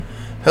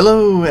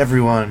Hello,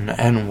 everyone,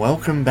 and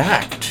welcome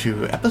back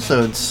to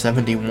episode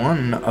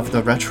 71 of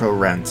the Retro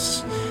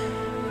Rents.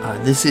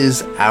 This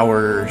is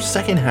our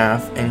second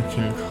half and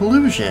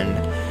conclusion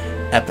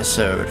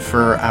episode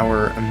for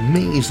our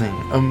amazing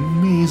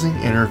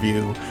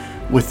interview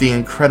with the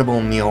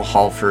incredible Neil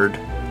Halford.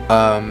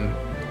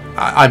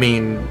 I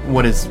mean,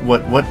 what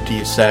do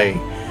you say?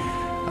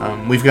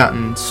 We've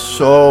gotten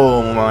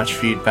so much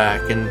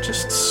feedback and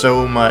just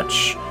so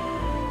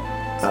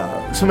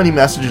many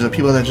messages of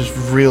people that just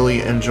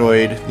really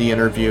enjoyed the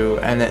interview,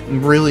 and it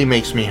really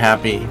makes me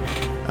happy,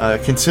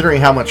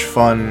 considering how much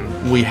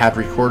fun we had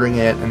recording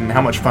it and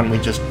how much fun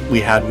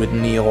we had with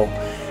Neil.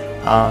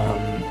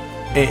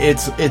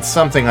 It's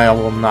something I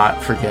will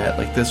not forget.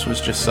 Like, this was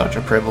just such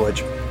a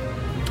privilege.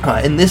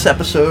 In this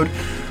episode,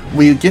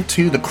 we get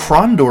to the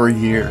Krondor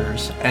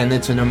years, and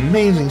it's an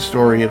amazing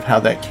story of how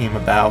that came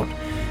about.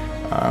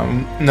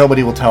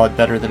 Nobody will tell it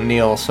better than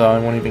Neil, so I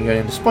won't even get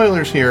into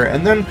spoilers here.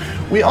 And then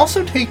we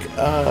also take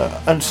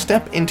a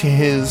step into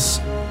his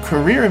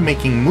career in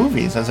making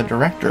movies as a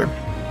director.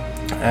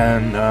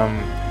 And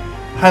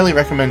highly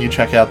recommend you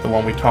check out the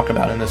one we talk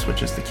about in this,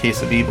 which is The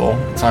Case of Evil.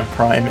 It's on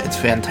Prime, it's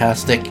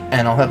fantastic,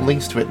 and I'll have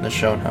links to it in the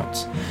show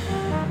notes.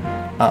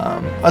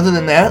 Other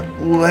than that,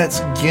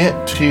 let's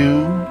get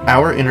to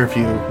our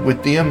interview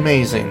with the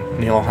amazing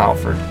Neil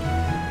Halford.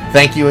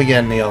 Thank you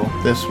again, Neil.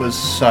 This was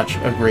such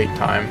a great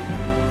time.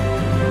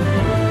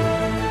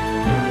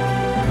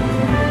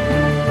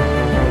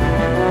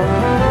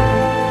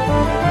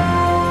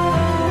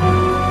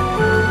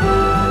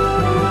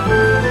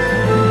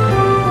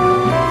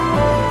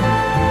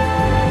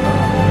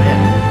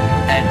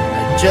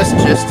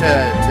 Just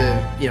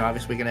to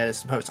obviously we can edit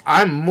some posts.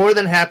 I'm more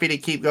than happy to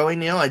keep going,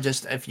 Neil.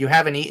 If you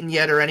haven't eaten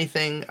yet or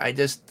anything, I'm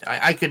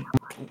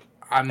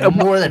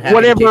more than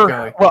happy to keep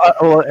going.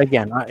 Well,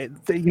 again,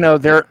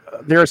 there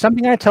is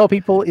something I tell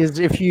people is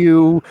if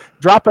you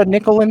drop a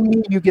nickel in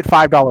me, you get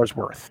 $5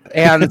 worth,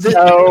 and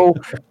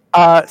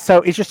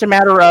so it's just a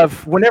matter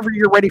of whenever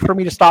you're ready for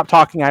me to stop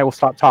talking, I will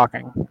stop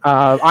talking.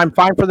 I'm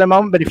fine for the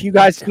moment, but if you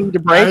guys need a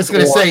break, I was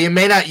going to say you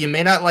may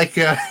not like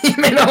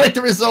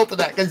the result of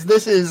that, because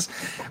this is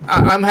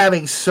I'm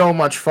having so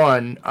much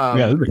fun.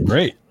 This is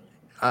great.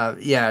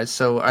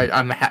 So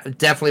I'm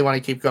definitely want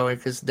to keep going,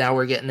 because now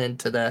we're getting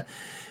into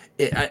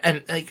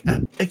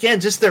again,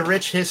 just the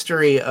rich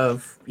history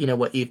of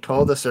what you've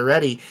told us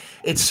already.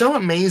 It's so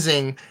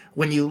amazing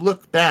when you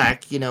look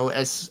back,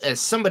 as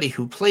somebody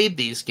who played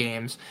these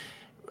games.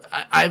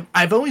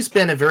 I've always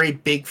been a very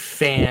big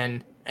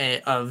fan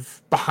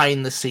of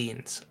behind the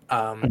scenes,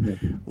 on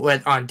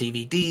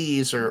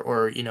DVDs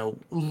or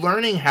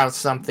learning how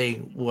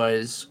something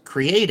was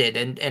created,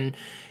 and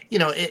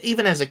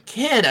even as a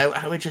kid,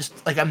 I would just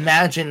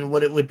imagine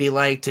what it would be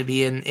like to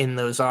be in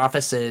those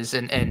offices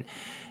and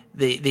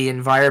the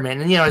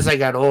environment. And as I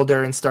got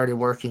older and started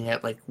working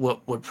at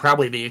what would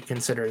probably be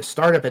considered a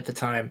startup at the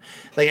time,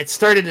 it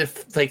started to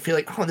feel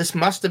like, oh, this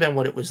must have been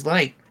what it was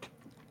like.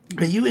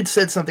 But you had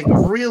said something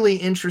really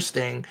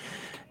interesting,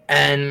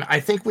 and I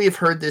think we've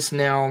heard this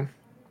now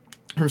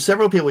from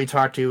several people we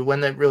talked to.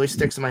 One that really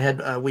sticks in my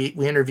head, we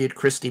interviewed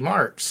Christy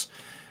Marks,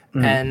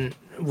 and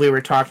we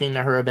were talking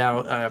to her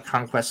about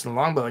Conquest and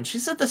Longbow, and she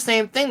said the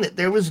same thing, that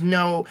there was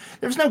no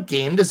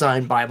game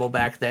design Bible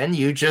back then.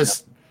 You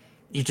just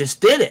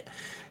did it.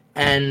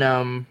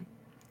 And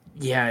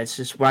it's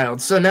just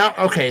wild. So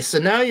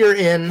now you're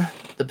in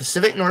the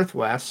Pacific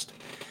Northwest,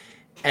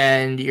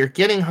 and you're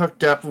getting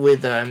hooked up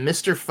with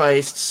Mr.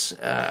 Feist's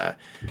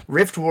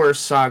Rift Wars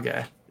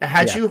saga.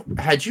 Had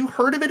you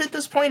heard of it at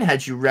this point?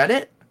 Had you read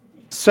it?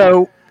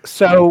 So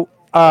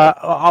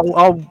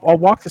I'll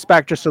walk this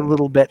back just a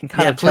little bit and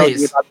kind of tell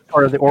you about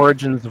sort of the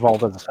origins of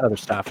all of this other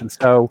stuff. And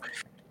so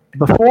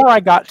before I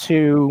got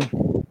to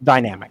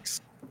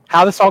Dynamics,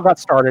 how this all got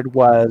started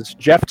was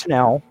Jeff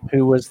Tennell,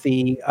 who was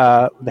the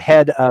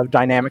head of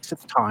Dynamics at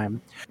the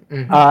time,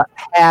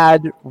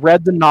 had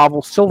read the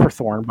novel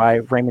Silverthorn by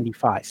Raymond E.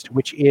 Feist,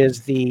 which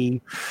is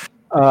the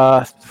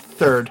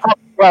third.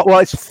 Well,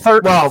 it's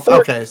third. Well,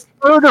 okay.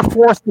 Third or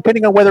fourth,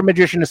 depending on whether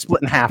Magician is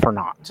split in half or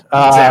not.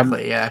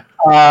 Exactly. Yeah.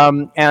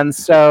 And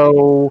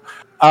so,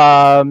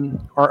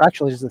 or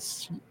actually, is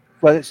this?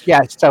 Well,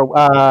 yeah. So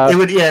it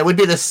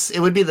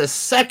would be the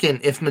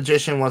second if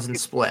Magician wasn't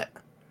split.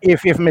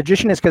 If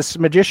Magician is, because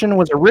Magician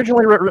was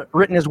originally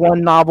written as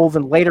one novel,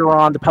 then later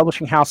on the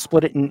publishing house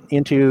split it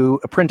into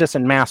Apprentice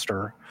and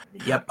Master.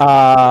 Yep.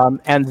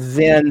 And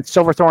then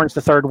Silverthorn's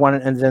the third one,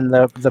 and then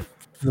the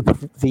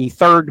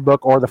third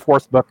book or the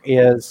fourth book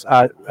is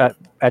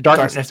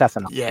Darkness of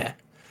Sethana. Yeah.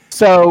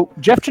 So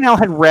Jeff Tennell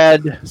had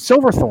read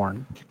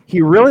Silverthorn.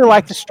 He really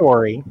liked the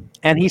story,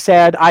 and he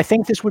said, I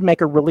think this would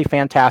make a really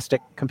fantastic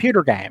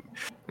computer game.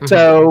 Mm-hmm.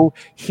 So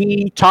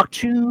he talked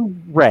to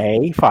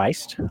Ray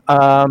Feist,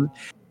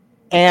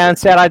 and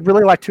said, I'd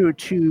really like to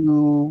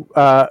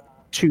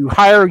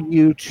hire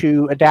you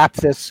to adapt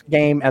this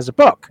game as a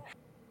book.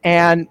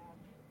 And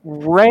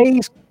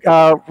Ray's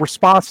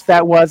response to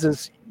that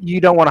was, you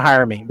don't want to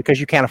hire me because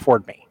you can't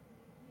afford me.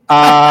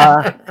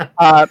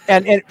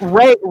 And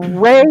Ray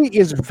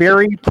is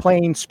very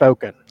plain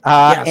spoken.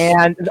 Yes.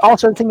 And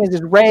also the thing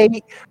is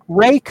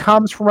Ray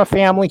comes from a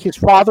family. His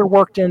father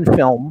worked in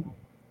film,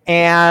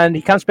 and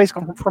he comes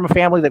basically from a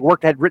family that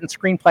had written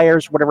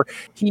screenplays, whatever.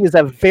 He is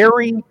a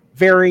very,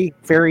 very,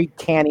 very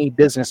canny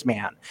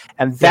businessman,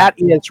 and that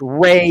is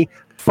Ray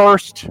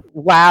first,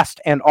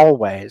 last, and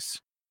always.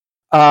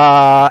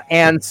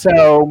 And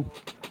so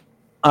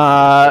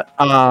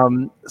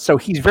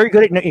he's very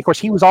good at. Of course,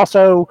 he was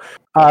also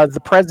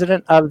the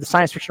president of the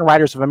Science Fiction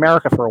Writers of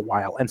America for a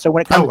while. And so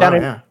when it comes down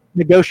to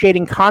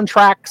negotiating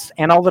contracts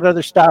and all that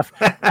other stuff,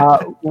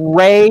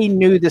 Ray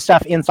knew this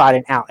stuff inside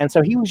and out. And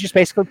so he was just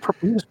basically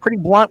he was pretty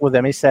blunt with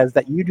them. He says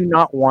that you do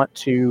not want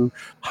to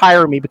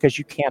hire me because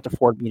you can't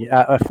afford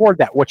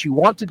that. What you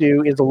want to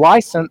do is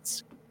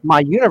license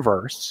my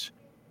universe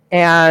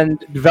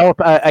and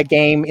develop a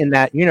game in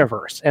that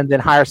universe, and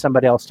then hire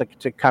somebody else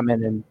to come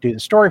in and do the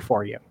story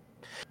for you.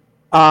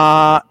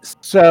 But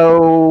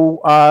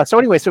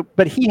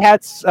he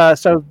had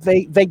so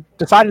they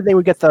decided they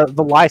would get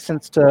the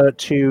license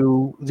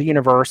to the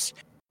universe,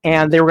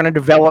 and they were going to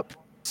develop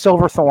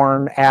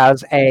Silverthorn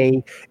as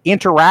a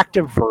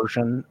interactive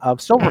version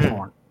of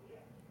Silverthorn.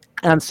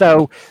 And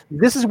so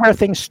this is where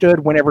things stood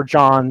whenever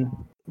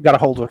John got a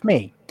hold of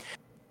me.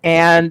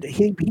 And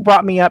he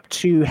brought me up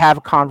to have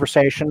a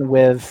conversation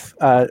with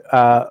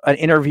an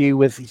interview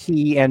with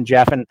he and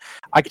Jeff, and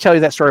I could tell you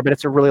that story, but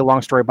it's a really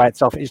long story by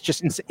itself. It's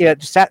just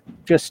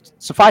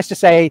suffice to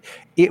say,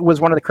 it was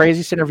one of the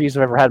craziest interviews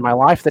I've ever had in my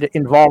life. That it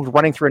involved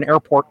running through an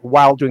airport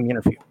while doing the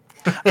interview.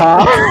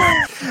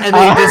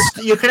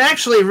 You can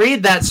actually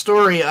read that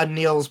story on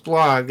Neil's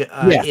blog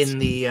in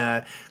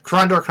the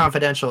Krondor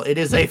Confidential. It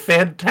is a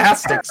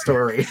fantastic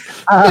story.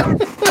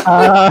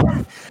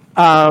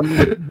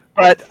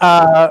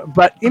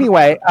 But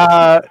anyway,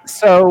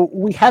 so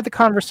we had the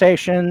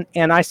conversation,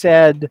 and I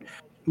said,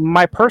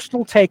 my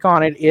personal take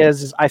on it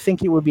is I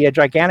think it would be a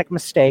gigantic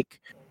mistake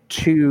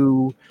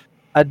to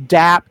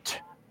adapt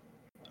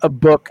a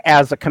book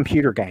as a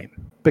computer game,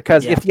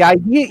 because if the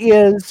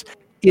idea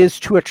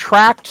is to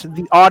attract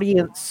the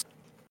audience,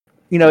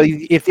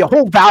 if the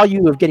whole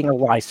value of getting a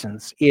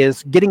license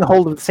is getting a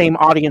hold of the same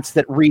audience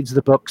that reads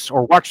the books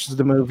or watches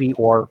the movie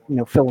or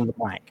fill in the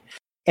blank.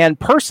 And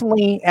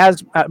personally,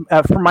 as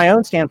from my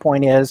own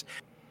standpoint, is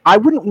I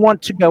wouldn't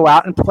want to go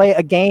out and play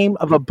a game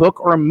of a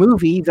book or a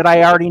movie that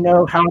I already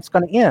know how it's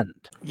going to end.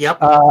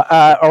 Yep.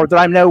 Or that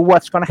I know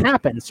what's going to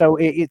happen. So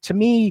to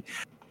me,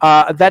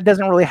 that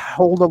doesn't really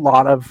hold a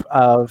lot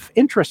of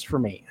interest for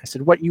me. I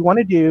said, what you want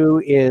to do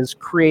is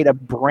create a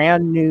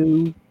brand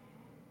new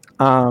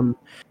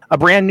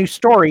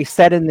story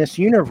set in this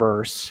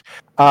universe,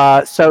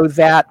 so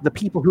that the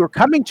people who are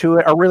coming to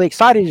it are really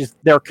excited.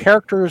 Their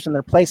characters and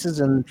their places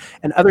and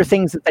other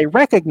things that they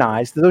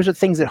recognize. Those are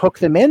things that hook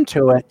them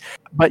into it,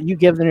 but you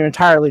give them an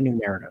entirely new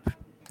narrative.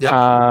 Yep.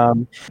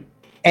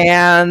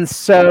 And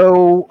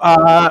so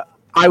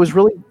I was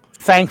really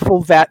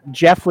thankful that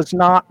Jeff was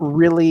not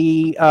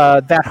really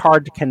that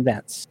hard to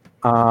convince.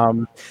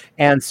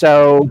 And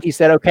so he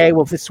said, okay,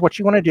 well, if this is what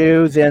you want to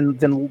do, then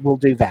we'll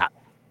do that.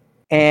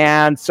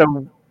 And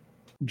so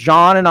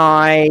John and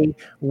I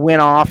went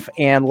off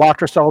and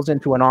locked ourselves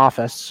into an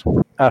office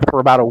for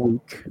about a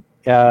week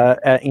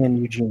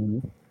in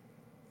Eugene.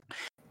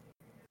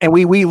 And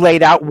we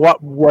laid out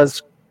what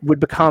would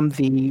become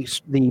the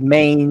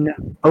main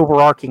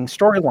overarching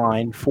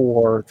storyline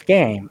for the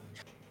game.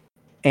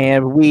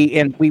 And we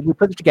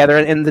put it together,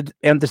 and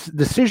the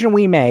decision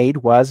we made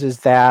is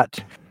that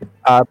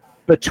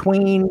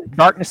between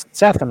Darkness and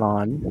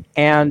Sethanon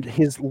and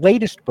his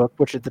latest book,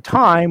 which at the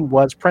time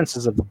was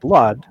Princes of the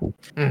Blood,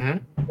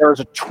 there was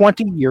a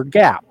 20-year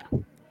gap.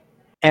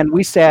 And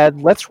we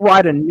said, let's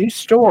write a new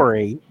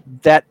story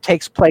that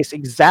takes place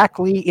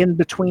exactly in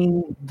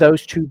between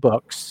those two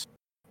books.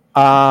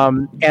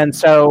 And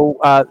so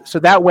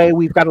that way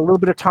we've got a little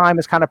bit of time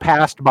has kind of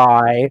passed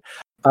by.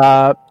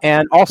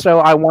 And also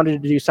I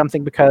wanted to do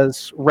something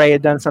because Ray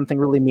had done something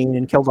really mean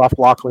and killed off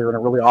Locklear in a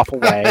really awful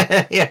way.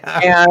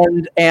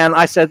 And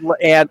I said,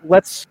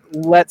 let's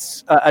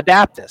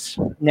adapt this.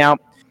 Now,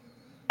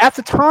 at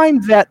the time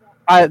that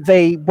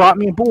they brought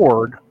me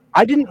aboard,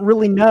 I didn't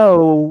really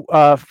know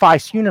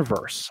Feist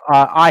Universe.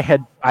 I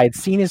had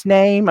seen his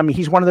name. I mean,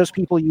 he's one of those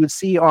people you would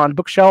see on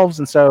bookshelves,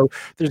 and so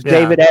there's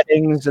David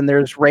Eddings and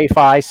there's Ray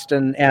Feist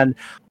and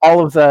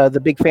all of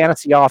the big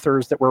fantasy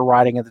authors that were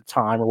writing at the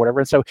time or whatever.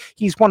 And so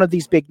he's one of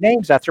these big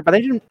names out there, but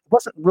I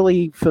wasn't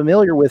really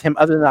familiar with him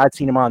other than I'd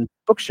seen him on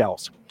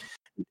bookshelves,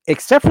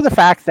 except for the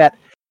fact that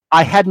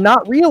I had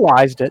not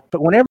realized it,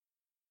 but whenever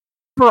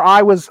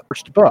I was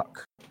first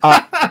book.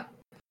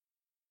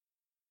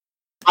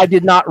 I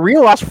did not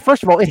realize,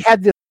 first of all, it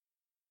had this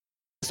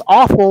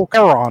awful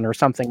Charon or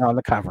something on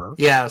the cover.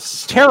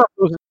 Yes.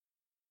 Terrible.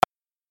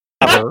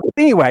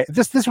 Anyway,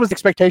 this was the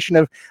expectation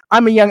of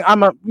I'm a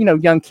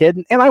young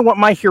kid, and I want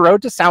my hero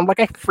to sound like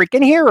a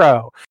freaking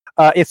hero.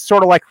 It's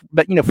sort of like,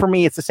 but for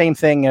me, it's the same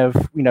thing of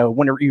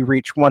whenever you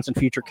reach Once and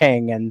Future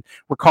King, and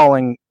we're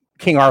calling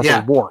King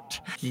Arthur Wart.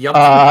 Yep.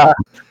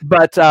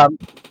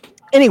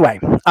 Anyway,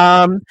 but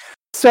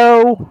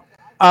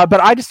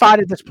I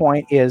decided at this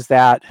point is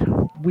that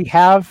we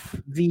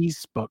have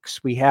these books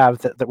we have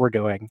that we're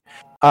doing,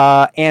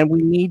 and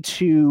we need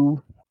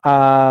to.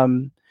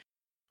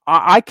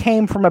 I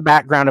came from a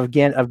background of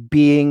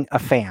being a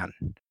fan.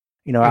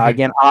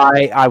 Again,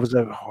 I was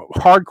a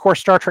hardcore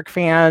Star Trek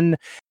fan,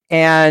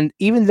 and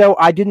even though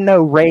I didn't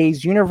know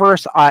Ray's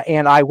universe,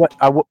 and I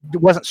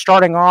wasn't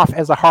starting off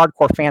as a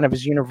hardcore fan of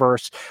his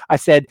universe, I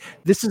said,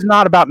 this is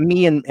not about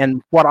me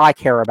and what I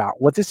care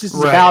about. What this is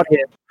about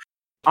is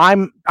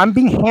I'm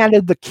being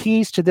handed the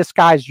keys to this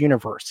guy's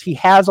universe. He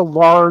has a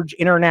large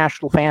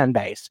international fan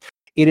base.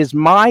 It is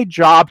my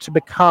job to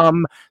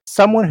become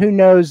someone who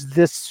knows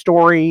this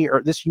story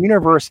or this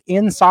universe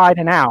inside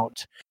and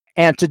out,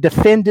 and to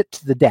defend it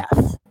to the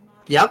death.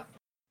 Yep.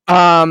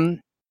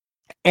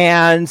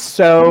 And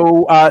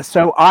so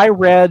I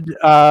read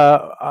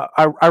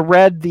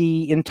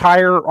the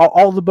entire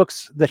all the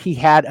books that he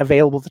had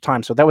available at the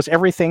time. So that was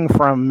everything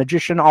from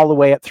Magician all the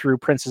way up through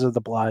Princes of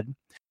the Blood.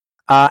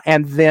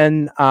 And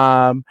then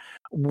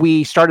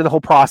we started the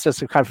whole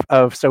process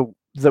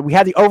we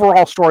had the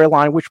overall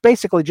storyline, which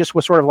basically just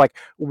was sort of like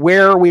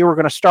where we were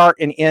going to start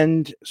and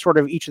end sort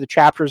of each of the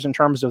chapters in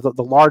terms of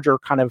the larger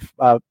kind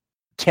of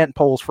tent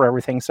poles for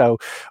everything. So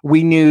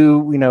we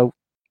knew,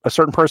 a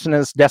certain person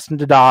is destined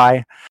to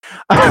die.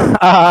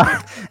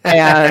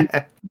 And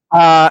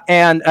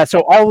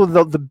so all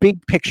of the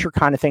big picture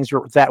kind of things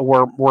that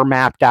were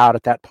mapped out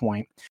at that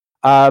point.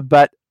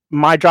 But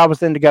my job was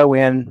then to go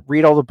in,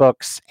 read all the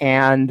books,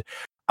 and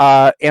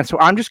so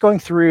I'm just going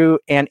through,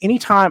 and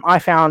anytime I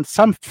found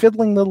some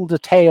fiddling little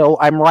detail,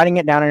 I'm writing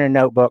it down in a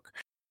notebook.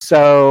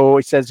 So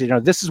it says,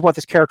 this is what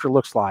this character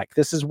looks like.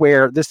 This is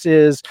where this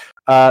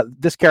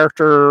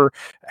character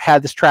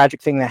had this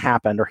tragic thing that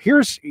happened. Or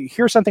here's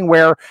something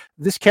where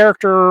this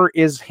character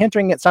is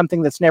hinting at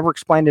something that's never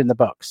explained in the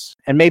books.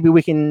 And maybe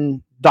we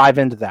can dive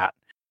into that.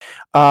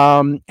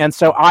 And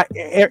so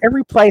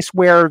every place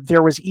where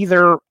there was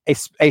either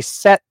a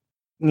set,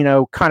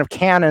 kind of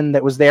canon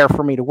that was there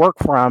for me to work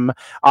from,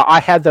 I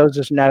had those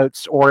as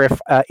notes. Or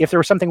if there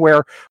was something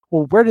where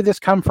did this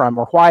come from,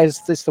 or why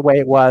is this the way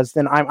it was?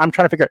 Then I'm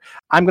trying to figure.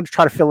 I'm going to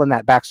try to fill in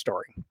that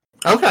backstory.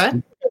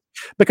 Okay.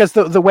 Because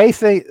the way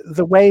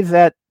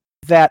that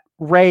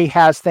Ray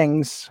has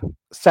things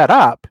set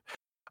up,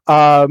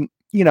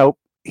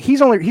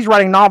 he's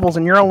writing novels,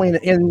 and you're only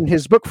in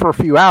his book for a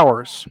few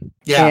hours.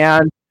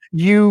 Yeah. And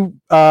and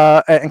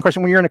of course,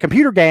 when you're in a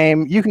computer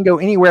game, you can go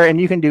anywhere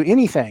and you can do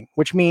anything,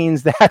 which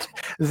means that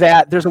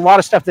there's a lot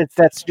of stuff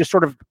that's just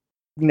sort of,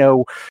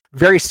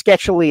 very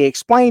sketchily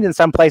explained in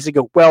some places. You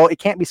go, well, it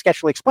can't be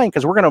sketchily explained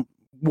because we're going to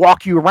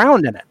walk you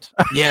around in it.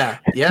 Yeah.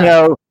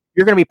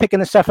 You're going to be picking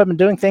this stuff up and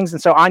doing things.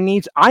 And so I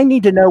need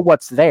to know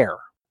what's there,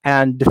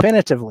 and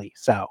definitively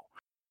so.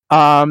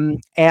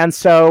 And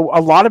so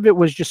a lot of it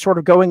was just sort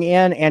of going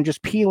in and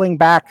just peeling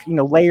back,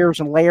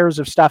 layers and layers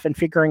of stuff and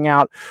figuring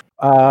out,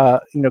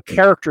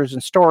 characters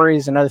and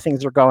stories and other things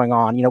that are going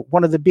on.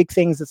 One of the big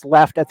things that's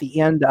left at the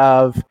end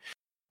of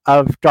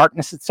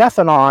Darkness at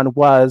Sethanon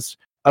was,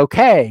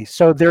 okay,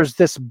 so there's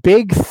this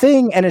big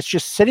thing and it's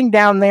just sitting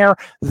down there.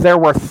 There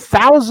were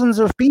thousands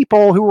of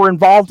people who were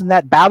involved in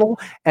that battle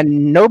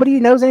and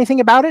nobody knows anything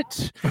about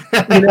it.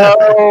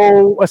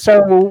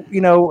 So,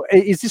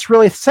 is this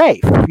really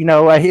safe?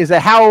 Is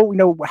it how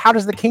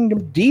does the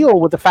kingdom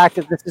deal with the fact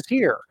that this is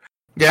here?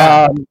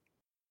 Yeah.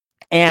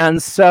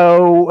 And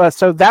so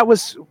that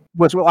was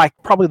like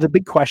probably the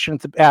big question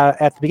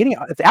at the beginning,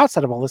 at the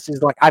outset of all this,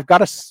 is like, I've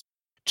got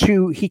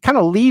he kind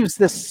of leaves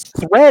this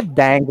thread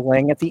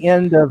dangling at the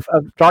end of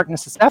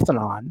Darkness at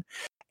Sethanon,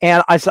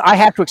 and I said I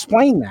have to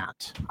explain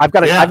that. I've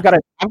got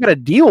to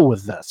deal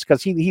with this,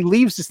 because he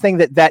leaves this thing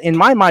that in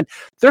my mind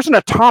there's an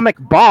atomic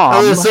bomb. I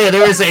was going to say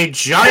there is a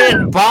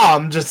giant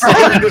bomb just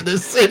sitting under the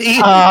city.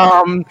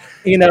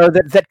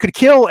 That could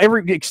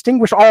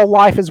extinguish all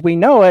life as we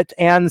know it,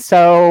 and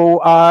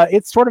so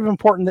it's sort of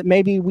important that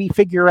maybe we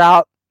figure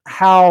out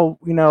how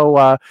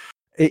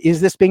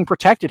is this being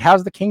protected?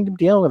 How's the kingdom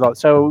dealing with it?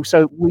 So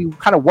we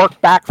kind of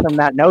work back from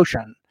that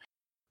notion,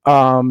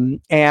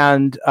 and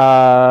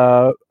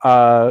so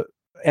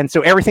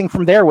everything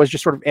from there was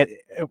just sort of,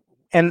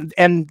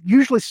 and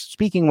usually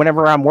speaking,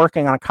 whenever I'm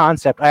working on a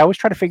concept, I always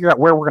try to figure out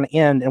where we're going to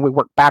end, and we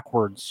work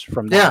backwards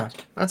from that. Yeah,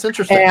 that's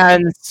interesting.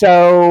 And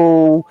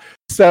so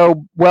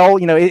well,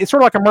 it's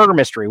sort of like a murder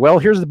mystery. Well,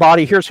 here's the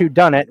body, here's who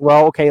done it.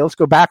 Well, okay, let's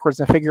go backwards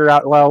and figure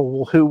out,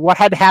 what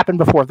had to happen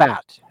before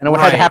that, and what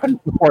had to happen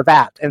before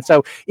that. And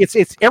so it's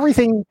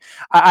everything.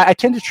 I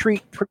tend to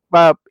treat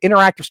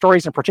interactive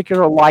stories in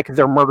particular like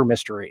they're murder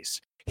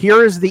mysteries.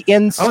 Here is the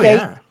end state. Oh,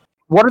 yeah.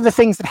 What are the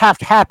things that have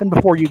to happen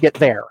before you get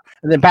there?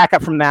 And then back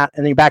up from that,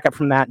 and then you back up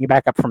from that, and you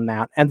back up from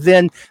that. And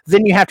then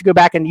you have to go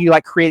back and you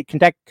create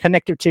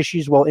connective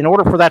tissues. Well, in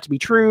order for that to be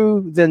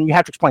true, then you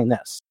have to explain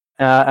this.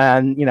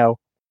 The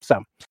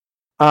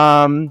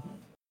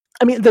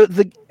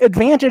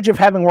advantage of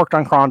having worked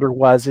on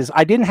Krondor is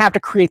I didn't have to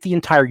create the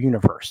entire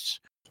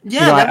universe.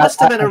 Yeah, that must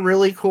have been a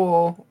really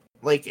cool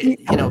like,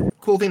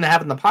 cool thing to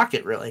have in the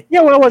pocket, really.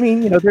 Yeah, well, I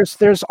mean,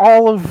 there's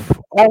all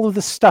of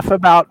the stuff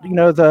about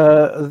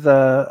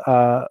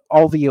the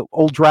all the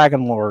old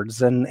Dragon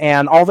Lords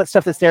and all that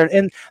stuff that's there,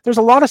 and there's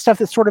a lot of stuff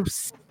that's sort of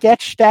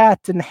sketched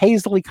at and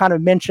hazily kind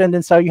of mentioned,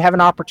 and so you have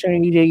an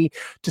opportunity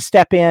to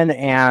step in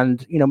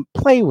and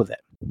play with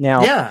it.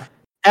 Now, Yeah.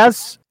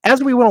 as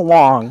we went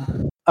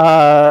along,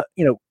 of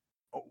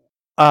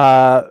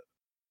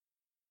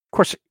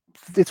course,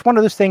 it's one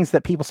of those things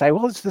that people say,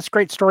 well, it's this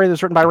great story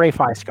that's written by Ray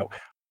Fiasco.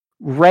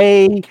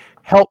 Ray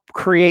helped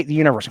create the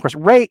universe. Of course,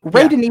 Ray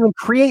didn't even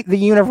create the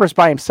universe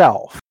by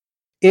himself.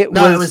 It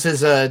was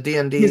his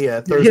D&D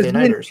Thursday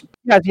Nighters.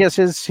 Yes,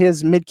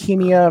 his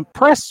Midkemia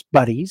Press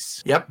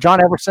buddies. Yep.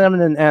 John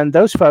Everson and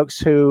those folks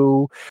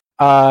who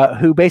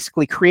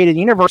basically created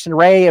the universe. And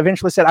Ray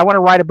eventually said, I want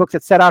to write a book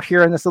that's set out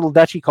here in this little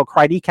duchy called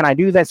Cryde. Can I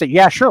do that? I said,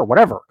 yeah, sure,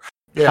 whatever.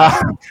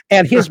 Yeah.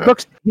 And his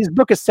book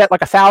is set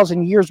like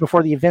 1,000 years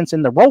before the events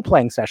in the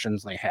role-playing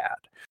sessions they had.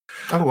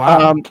 Oh,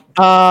 wow.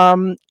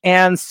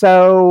 And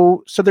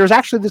so there's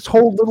actually this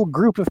whole little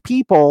group of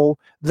people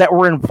that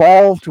were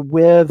involved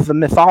with the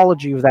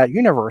mythology of that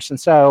universe. And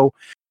so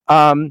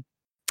when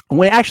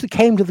it actually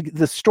came to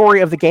the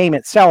story of the game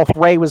itself,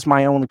 Ray was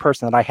my only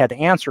person that I had to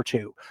answer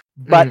to.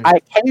 But I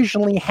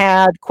occasionally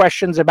had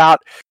questions about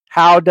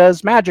how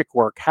does magic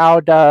work? How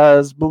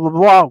does blah, blah,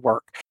 blah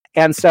work?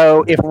 And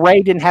so if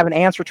Ray didn't have an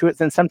answer to it,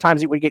 then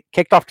sometimes it would get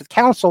kicked off to the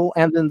council,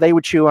 and then they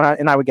would chew,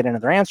 and I would get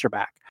another answer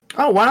back.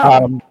 Oh,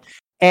 wow.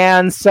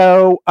 And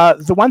so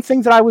the one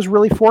thing that I was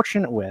really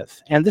fortunate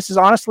with, and this has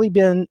honestly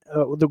been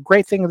the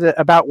great thing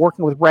about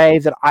working with Ray,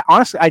 that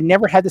I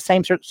never had the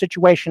same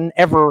situation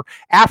ever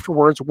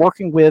afterwards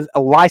working with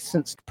a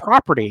licensed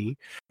property,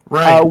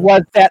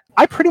 was that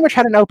I pretty much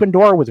had an open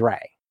door with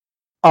Ray.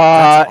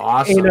 That's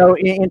awesome.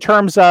 In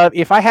terms of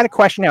if I had a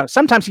question,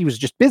 sometimes he was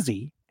just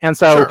busy. And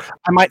so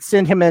I might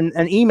send him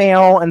an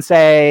email and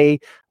say,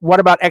 what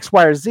about X,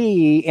 Y, or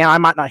Z? And I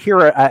might not hear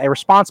a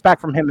response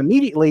back from him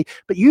immediately,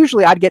 but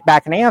usually I'd get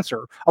back an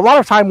answer. A lot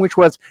of time, which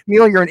was,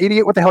 Neil, you're an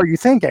idiot. What the hell are you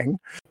thinking?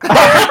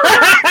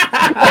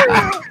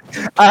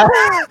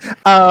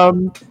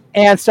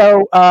 And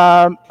so,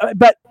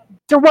 but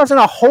there wasn't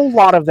a whole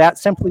lot of that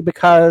simply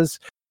because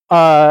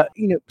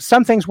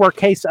some things were a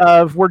case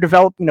of we're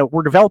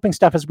developing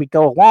stuff as we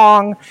go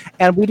along,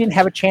 and we didn't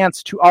have a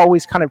chance to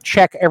always kind of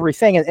check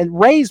everything. And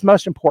Ray's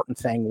most important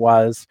thing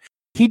was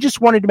he just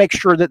wanted to make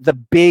sure that the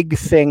big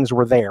things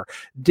were there.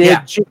 Did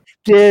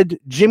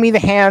Jimmy the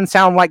Hand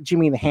sound like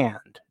Jimmy the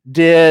Hand?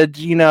 Did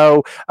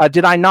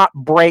I not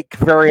break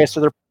various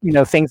other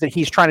things that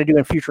he's trying to do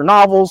in future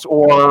novels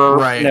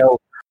or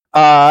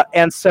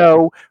and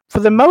so for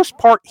the most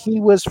part he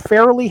was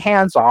fairly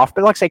hands off,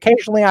 but like I say,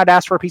 occasionally I'd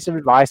ask for a piece of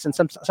advice, and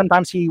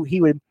sometimes he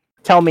would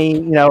tell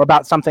me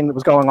about something that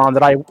was going on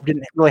that I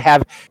didn't really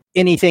have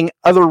any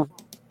other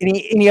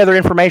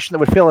information that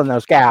would fill in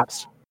those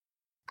gaps.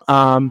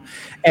 Or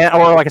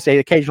like I say,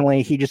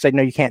 occasionally he just said,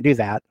 no, you can't do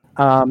that.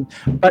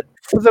 But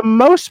for the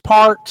most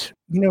part,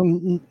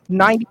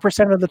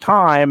 90% of the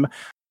time,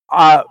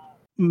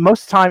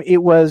 most of the time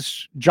it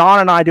was John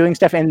and I doing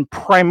stuff, and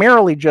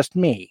primarily just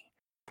me.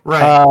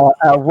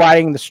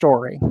 Writing the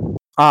story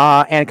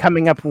and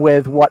coming up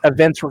with what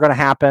events were going to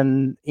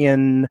happen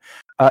in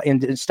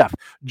stuff.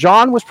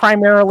 John was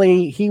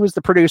he was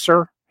the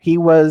producer. He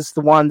was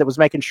the one that was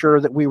making sure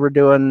that we were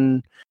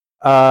doing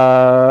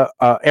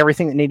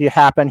everything that needed to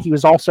happen. He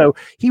was also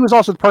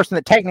the person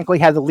that technically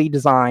had the lead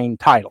design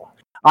title.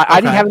 I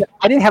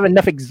didn't have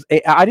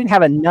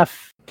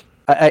enough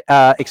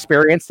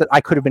experience that I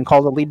could have been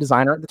called a lead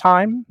designer at the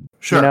time.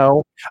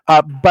 Sure.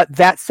 But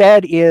that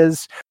said,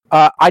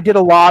 I did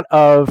a lot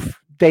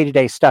of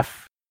day-to-day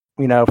stuff,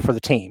 for the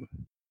team,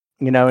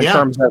 in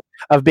terms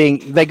of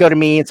being, they go to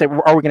me and say,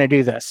 are we going to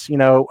do this?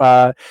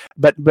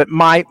 But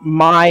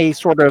my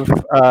sort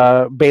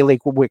of Bailey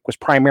week was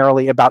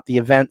primarily about the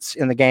events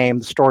in the game,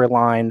 the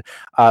storyline,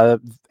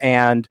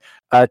 and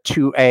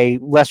to a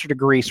lesser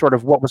degree, sort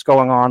of what was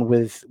going on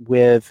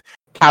with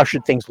how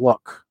should things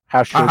look?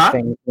 How should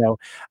things,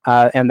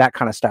 and that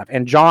kind of stuff.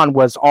 And John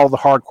was all the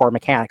hardcore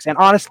mechanics. And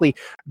honestly,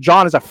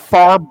 John is a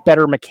far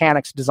better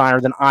mechanics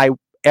designer than I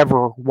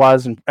ever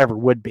was and ever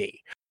would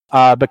be,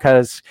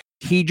 because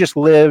he just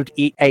lived,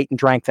 ate, and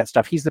drank that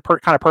stuff. He's the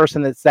kind of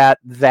person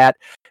that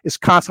is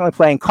constantly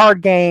playing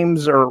card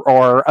games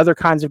or other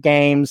kinds of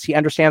games. He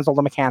understands all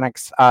the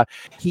mechanics.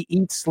 He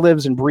eats,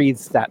 lives, and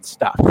breathes that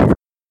stuff.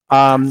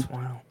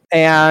 Wow.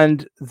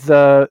 And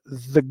the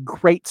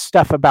great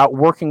stuff about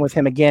working with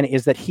him again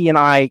is that he and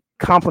I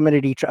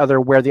complemented each other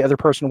where the other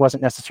person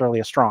wasn't necessarily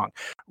as strong.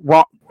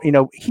 Well,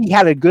 he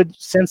had a good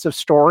sense of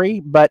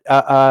story, but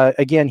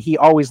again, he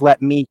always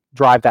let me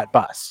drive that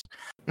bus.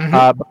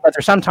 Mm-hmm. But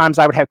there's sometimes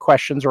I would have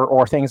questions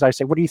or things I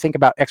say, what do you think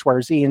about X, Y,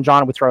 or Z? And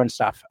John would throw in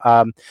stuff.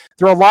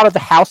 There are a lot of the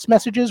house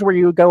messages where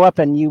you would go up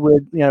and you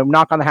would,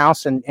 knock on the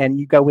house and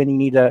you go in, you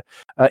need it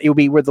would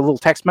be where the little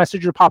text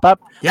message would pop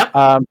up. Yep.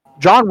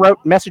 John wrote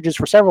messages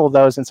for several of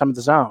those in some of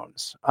the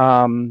zones.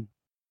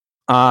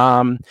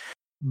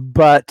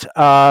 But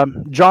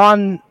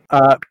John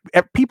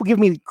people give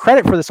me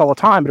credit for this all the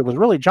time, but it was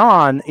really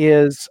John,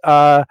 is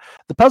the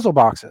puzzle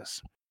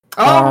boxes.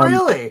 Oh,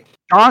 really?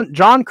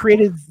 John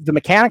created the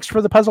mechanics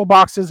for the puzzle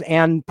boxes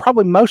and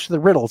probably most of the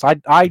riddles.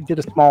 I did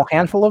a small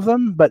handful of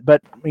them, but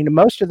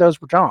most of those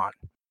were John.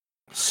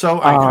 So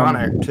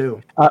iconic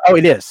too.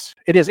 It is.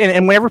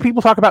 And whenever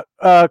people talk about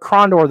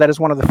Krondor, that is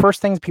one of the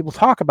first things people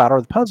talk about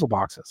are the puzzle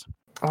boxes.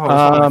 Oh, it's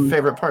one of my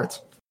favorite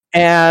parts.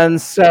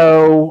 And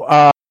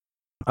so,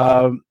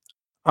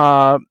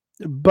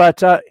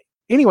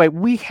 anyway,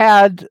 we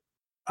had.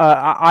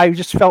 I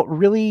just felt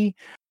really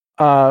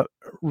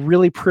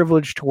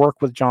privileged to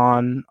work with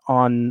John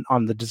on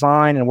the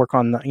design and work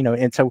on the,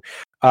 and so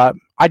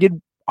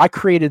I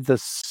created the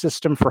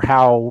system for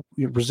how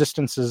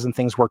resistances and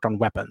things worked on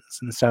weapons.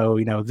 And so,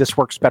 this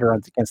works better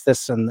against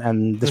this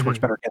and this works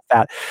better against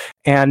that.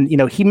 And,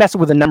 he messed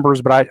with the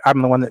numbers, but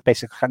I'm the one that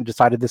basically kind of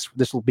decided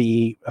this will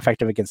be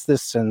effective against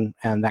this and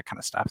that kind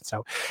of stuff.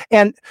 So,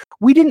 and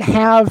we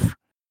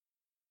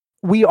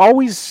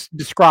always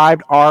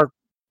described our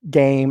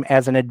game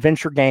as an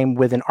adventure game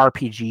with an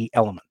RPG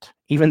element,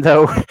 even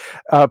though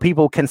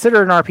people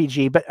consider it an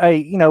RPG, but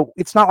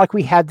it's not like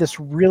we had this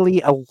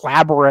really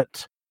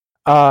elaborate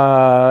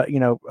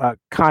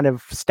kind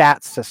of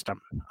stats system,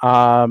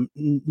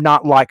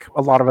 not like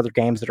a lot of other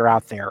games that are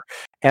out there.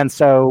 And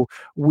so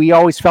we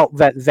always felt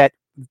that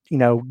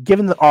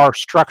given our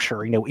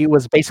structure, it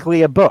was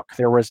basically a book.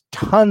 There was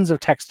tons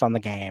of text on the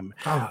game.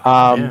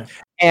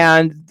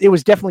 And it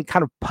was definitely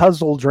kind of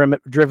puzzle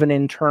driven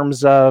in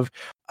terms of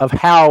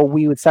how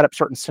we would set up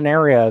certain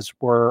scenarios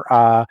where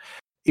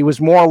it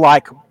was more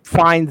like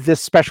find this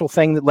special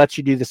thing that lets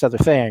you do this other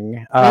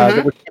thing.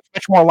 That was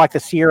much more like the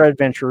Sierra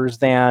Adventures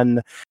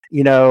than,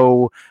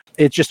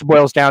 it just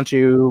boils down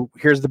to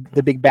here's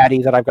the big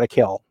baddie that I've got to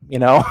kill,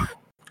 Yeah.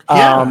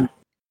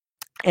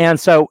 And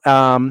so,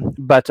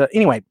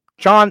 anyway,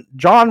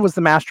 John was the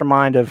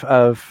mastermind of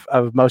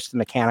most of the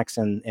mechanics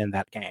in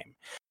that game.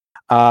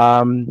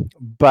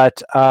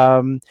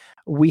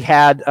 We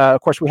had,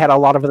 of course, a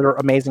lot of other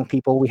amazing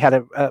people. We had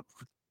a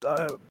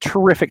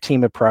terrific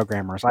team of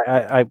programmers.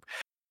 I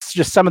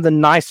just some of the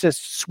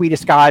nicest,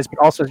 sweetest guys, but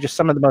also just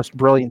some of the most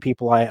brilliant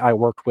people I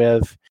worked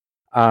with.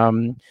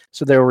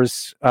 So there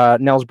was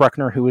Nels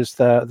Bruckner, who was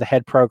the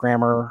head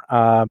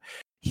programmer.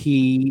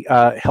 He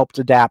helped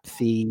adapt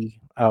the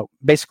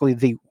basically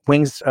the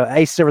Wings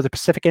Aces over the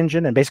Pacific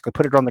engine and basically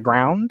put it on the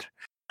ground.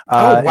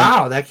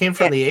 Wow, that came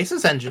from the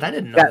Aces engine. I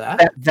didn't know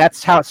that.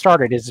 That's how it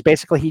started. Is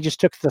basically he just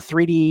took the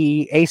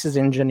 3D Aces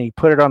engine and he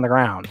put it on the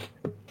ground.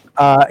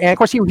 And of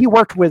course, he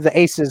worked with the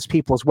Aces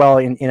people as well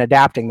in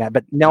adapting that.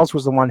 But Nels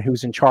was the one who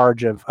was in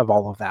charge of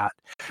all of that.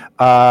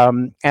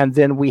 And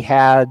then we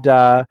had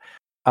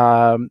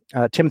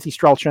Timothy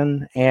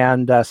Strelchin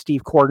and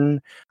Steve Corden.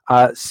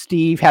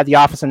 Steve had the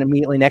office and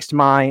immediately next to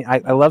mine.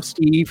 I love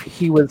Steve.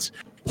 He was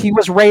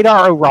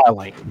Radar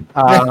O'Reilly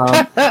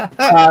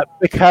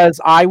because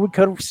I would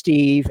go to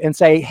Steve and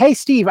say, "Hey,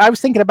 Steve, I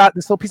was thinking about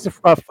this little piece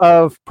of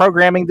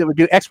programming that would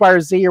do X, Y, or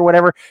Z or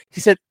whatever."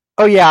 He said,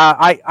 "Oh yeah,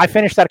 I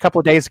finished that a couple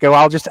of days ago.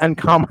 I'll just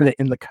uncomment it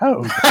in the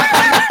code."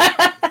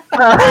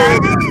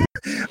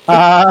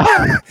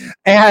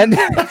 And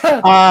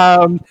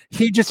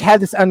he just had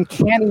this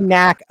uncanny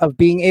knack of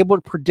being able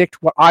to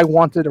predict what I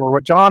wanted or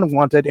what John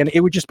wanted, and it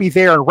would just be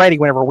there and ready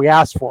whenever we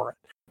asked for it.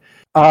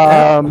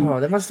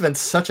 That must have been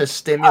such a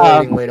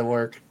stimulating way to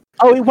work.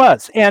 Oh, it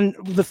was, and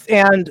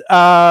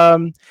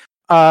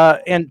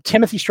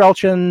Timothy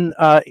Strelchin,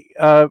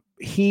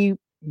 he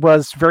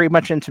was very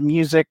much into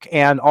music,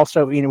 and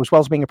also, as well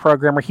as being a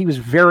programmer, he was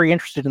very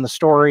interested in the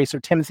story. So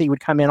Timothy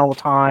would come in all the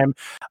time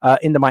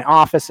into my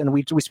office, and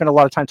we spent a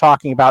lot of time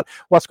talking about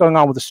what's going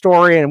on with the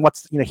story and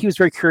what's, he was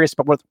very curious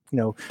about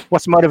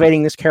what's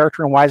motivating this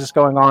character and why is this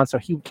going on. So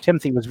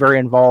Timothy was very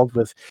involved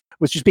was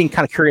just being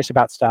kind of curious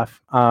about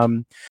stuff.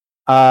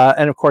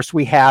 And of course,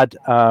 we had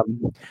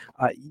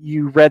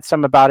you read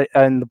some about it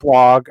in the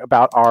blog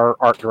about our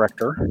art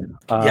director.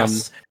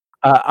 Yes.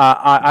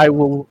 I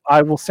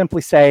will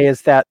simply say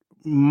is that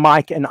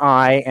Mike and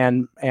I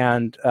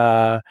and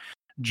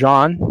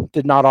John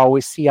did not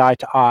always see eye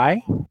to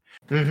eye.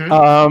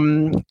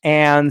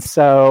 And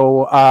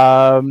so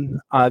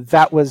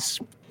that was,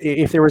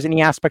 if there was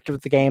any aspect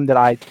of the game that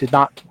I did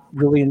not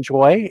really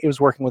enjoy, it was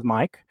working with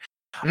Mike.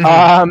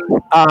 But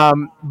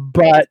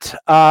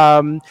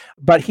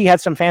he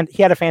had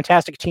he had a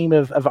fantastic team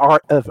of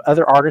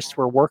other artists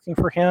who were working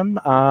for him.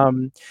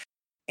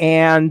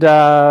 And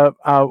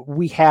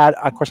we had,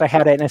 of course, I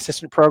had an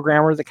assistant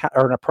programmer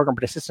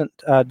assistant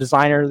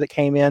designer that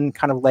came in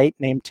kind of late,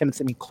 named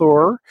Timothy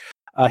McClure.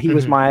 He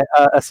was my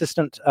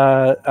assistant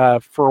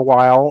for a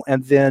while,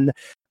 and then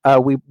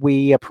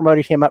we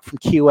promoted him up from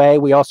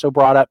QA. We also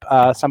brought up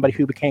somebody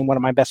who became one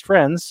of my best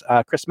friends,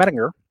 Chris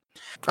Mettinger.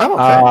 Oh,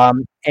 okay.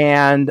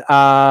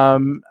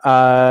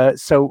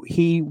 So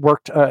he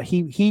worked.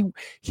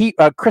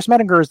 Chris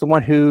Mettinger is the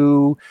one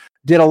who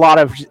did a lot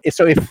of.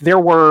 So if there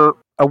were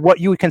what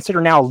you would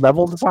consider now a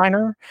level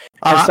designer,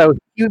 and so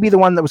he would be the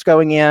one that was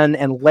going in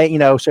and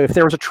so if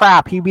there was a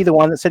trap, he'd be the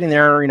one that's sitting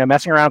there,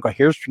 messing around, go,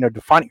 here's,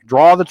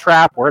 draw the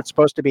trap where it's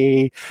supposed to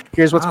be.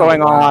 Here's what's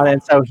going on.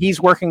 And so he's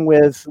working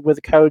with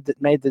the code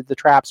that made the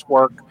traps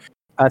work.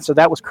 So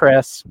that was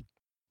Chris.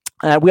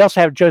 We also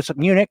have Joseph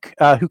Munich,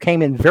 who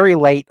came in very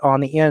late on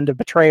the end of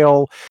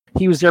Betrayal.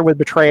 He was there with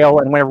Betrayal,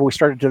 and whenever we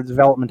started the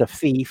development of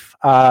Thief,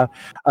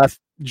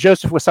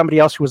 Joseph was somebody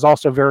else who was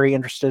also very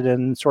interested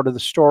in sort of the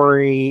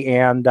story,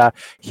 and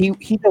he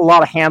did a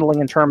lot of handling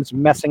in terms of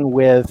messing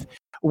with.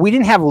 We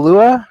didn't have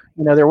Lua.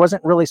 There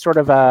wasn't really sort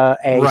of a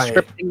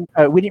scripting.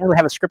 We didn't really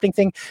have a scripting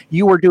thing.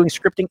 You were doing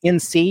scripting in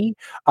C,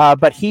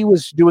 but he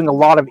was doing a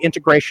lot of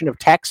integration of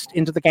text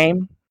into the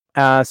game.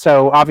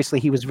 So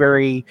obviously he was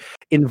very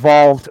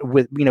involved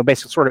with,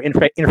 basically sort of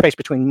interface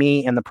between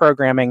me and the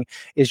programming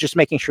is just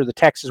making sure the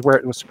text is where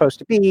it was supposed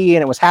to be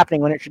and it was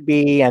happening when it should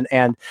be.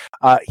 And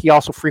he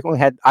also frequently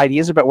had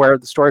ideas about where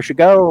the story should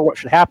go or what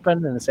should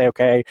happen, and say,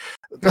 okay,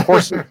 the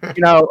horse,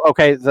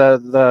 okay,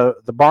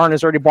 the barn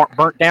is already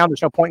burnt down.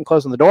 There's no point in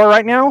closing the door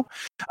right now.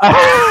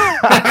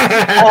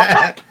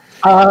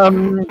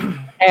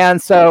 And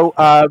so,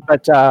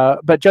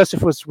 but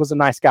Joseph was a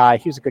nice guy.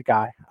 He was a good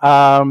guy.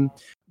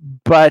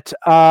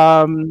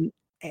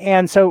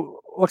 And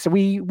so, like I said,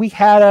 we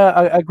had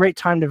a great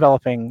time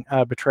developing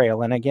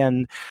Betrayal. And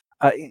again,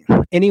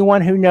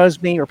 anyone who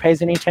knows me or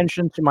pays any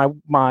attention to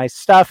my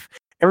stuff,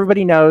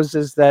 everybody knows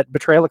is that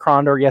Betrayal at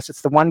Krondor, yes,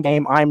 it's the one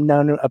game I'm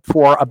known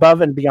for above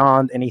and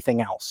beyond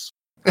anything else.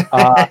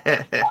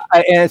 And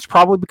it's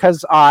probably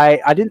because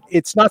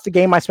it's not the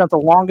game I spent the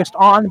longest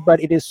on,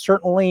 but it is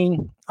certainly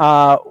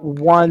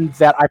one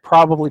that I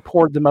probably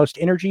poured the most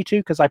energy to,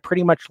 because I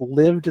pretty much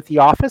lived at the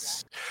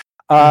office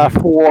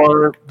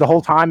for the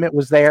whole time it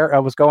was there.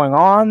 Was going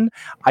on.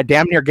 I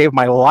damn near gave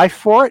my life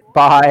for it.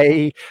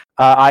 I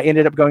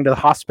ended up going to the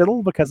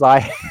hospital because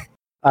I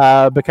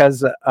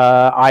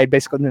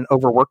basically been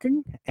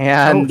overworking,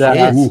 and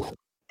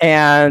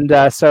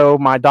so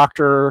my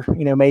doctor,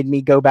 made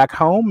me go back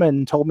home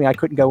and told me I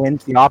couldn't go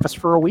into the office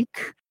for a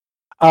week.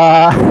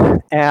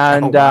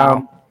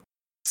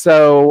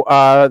 So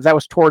that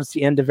was towards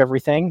the end of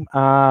everything.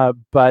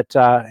 But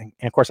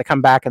of course I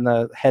come back and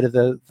the head of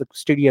the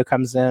studio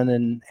comes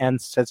in and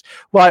says,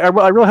 well, I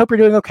really hope you're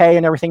doing okay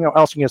and everything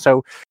else.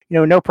 So,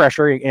 no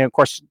pressure. And of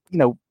course,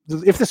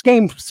 if this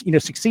game,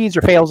 succeeds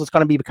or fails, it's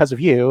going to be because of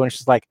you. And it's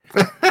just like,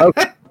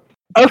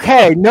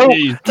 okay, no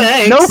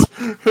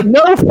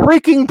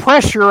freaking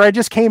pressure. I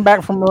just came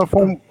back from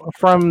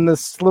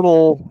this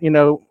little,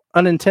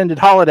 unintended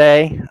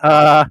holiday.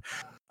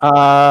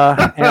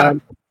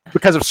 And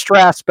because of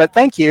stress, but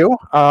thank you,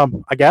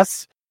 I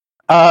guess.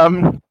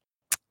 Anyway,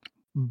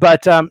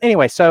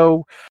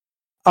 so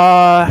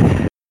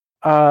I'm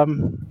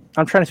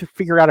trying to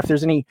figure out if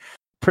there's any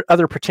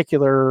other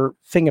particular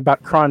thing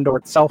about Krondor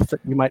itself that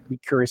you might be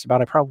curious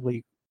about. I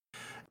probably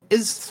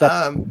is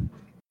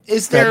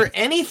there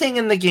anything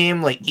in the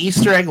game, like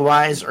Easter egg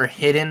wise or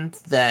hidden,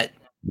 that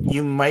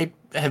you might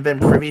have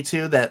been privy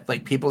to that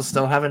like people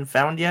still haven't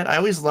found yet? I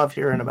always love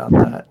hearing about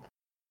that.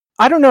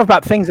 I don't know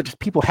about things that just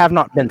people have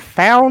not been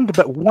found,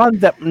 but one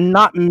that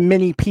not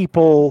many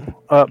people,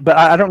 but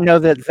I don't know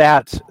that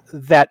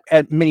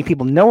many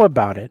people know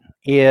about it,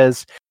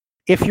 is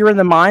if you're in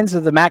the mines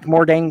of the Mac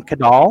Mordain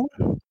Kadal,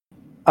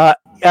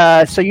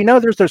 so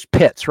there's those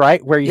pits,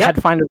 right, where you had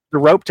to find the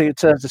rope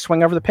to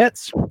swing over the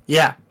pits?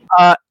 Yeah.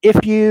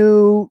 If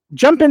you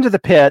jump into the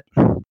pit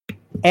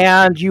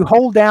and you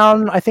hold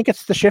down, I think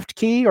it's the shift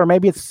key, or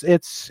maybe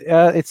it's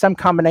some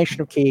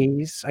combination of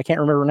keys. I can't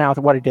remember now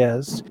what it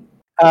is.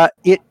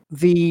 You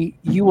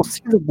will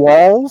see the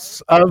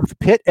walls of the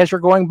pit as you're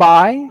going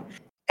by,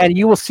 and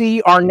you will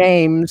see our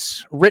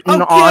names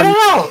written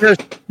on.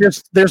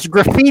 There's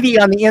graffiti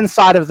on the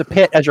inside of the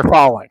pit as you're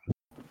falling.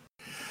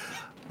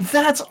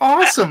 That's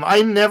awesome!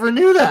 I never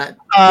knew that.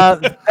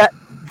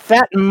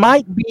 That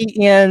might be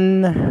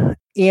in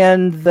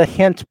the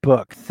hint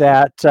book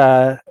that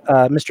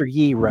Mr.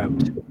 Yi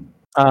wrote.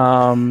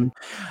 But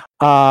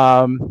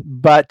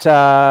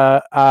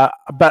I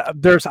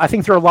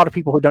think there are a lot of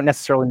people who don't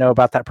necessarily know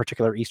about that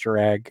particular Easter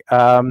egg.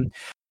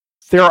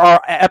 There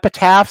are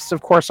epitaphs,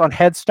 of course, on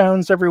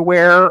headstones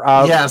everywhere.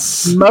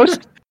 Yes.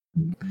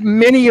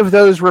 Many of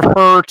those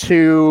refer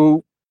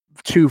to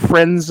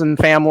friends and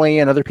family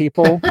and other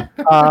people.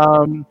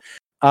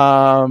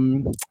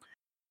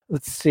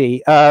 Let's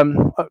see.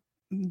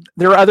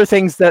 There are other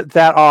things that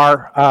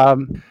are.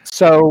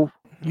 So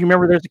you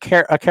remember there's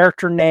a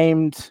character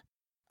named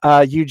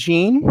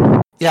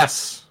Eugene?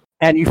 Yes.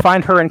 And you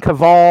find her in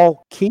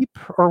Caval Keep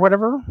or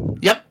whatever?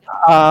 Yep.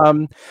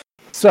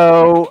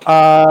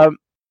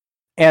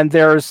 And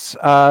there's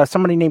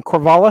somebody named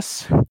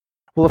Corvallis.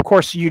 Well, of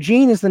course,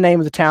 Eugene is the name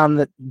of the town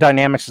that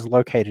Dynamics is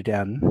located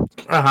in.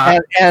 Uh-huh.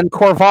 And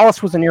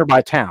Corvallis was a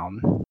nearby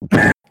town.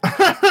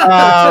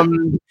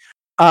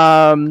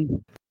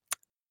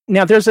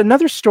 Now, there's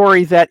another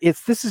story that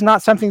this is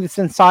not something that's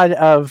inside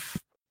of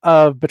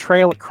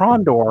Betrayal at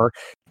Krondor.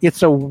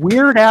 It's a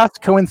weird-ass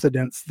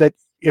coincidence that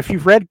if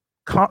you've read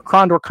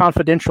Krondor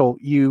Confidential,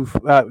 you've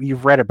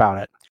read about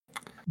it.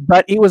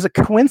 but it was a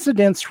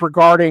coincidence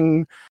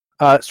regarding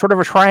sort of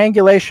a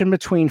triangulation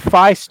between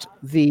Feist,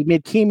 the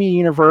Midkemia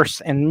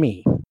universe, and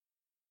me.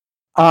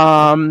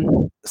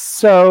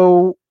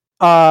 So,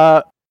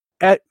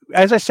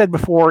 as I said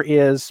before,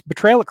 is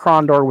Betrayal at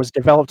Krondor was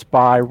developed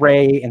by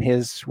Ray and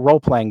his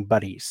role-playing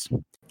buddies.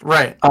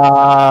 Right.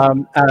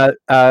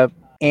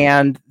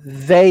 And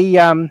they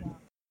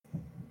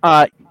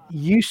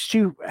used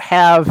to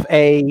have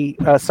a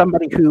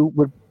somebody who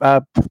would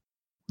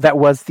that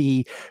was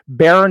the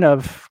Baron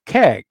of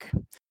Keg.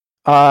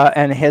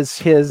 And his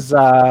there's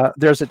a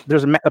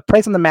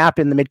place on the map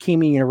in the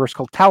Midkemia universe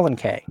called Talon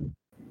K.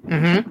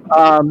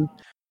 Mm-hmm.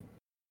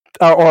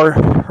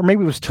 Or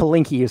maybe it was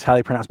Talinki is how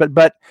they pronounce it.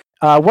 But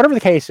whatever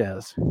the case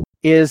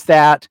is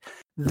that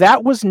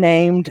was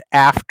named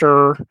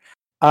after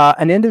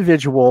an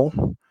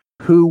individual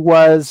who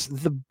was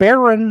the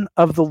Baron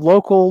of the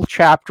local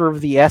chapter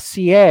of the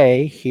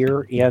SCA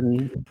here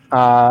in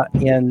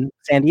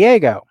San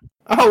Diego.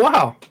 Oh,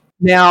 wow.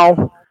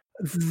 Now,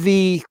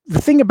 the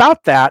thing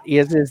about that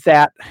is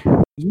that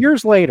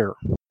years later,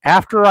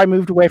 after I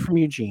moved away from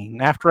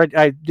Eugene, after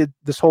I did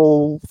this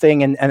whole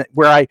thing and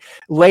where I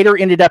later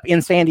ended up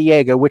in San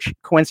Diego, which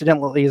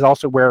coincidentally is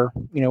also where,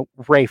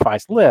 Ray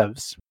Feist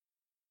lives.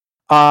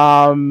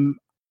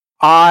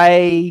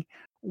 I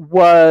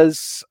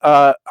was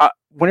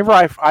whenever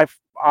I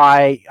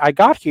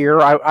got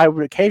here, I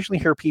would occasionally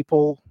hear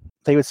people,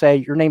 they would say,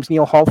 "Your name's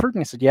Neil Halford?"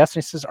 And I said, "Yes."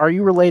 And he says, "Are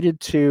you related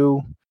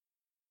to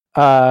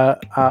the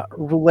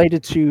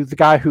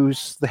guy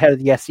who's the head of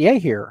the SCA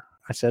here?"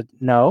 I said,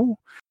 "No."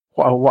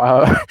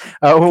 Why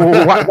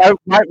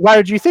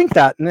would you think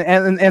that?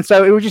 And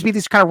so it would just be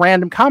these kind of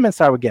random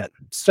comments I would get.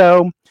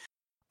 So,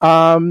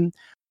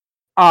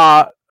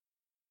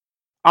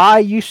 I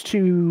used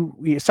to,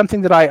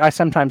 something that I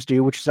sometimes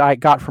do, which is I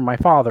got from my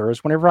father,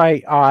 is whenever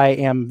I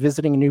am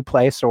visiting a new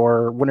place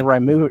or whenever I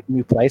move to a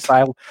new place,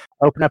 I'll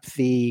open up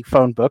the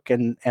phone book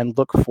and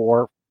look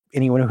for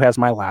anyone who has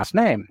my last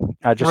name,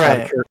 just out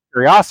of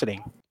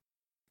curiosity.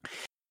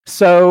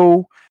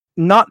 So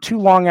not too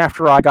long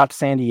after I got to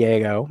San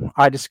Diego,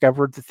 I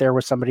discovered that there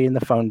was somebody in the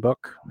phone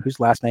book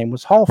whose last name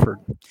was Halford.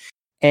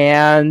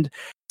 And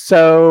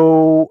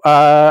so we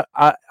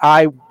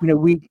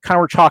kind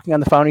of were talking on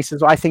the phone. He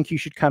says, "I think you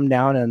should come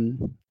down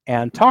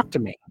and talk to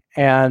me."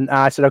 And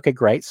I said, "Okay,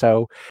 great."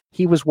 So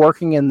he was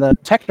working in the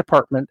tech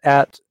department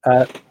at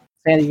San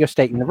Diego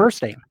State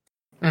University.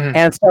 Mm-hmm.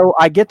 And so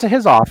I get to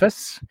his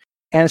office,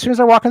 and as soon as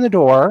I walk in the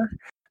door,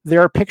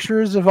 there are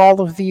pictures of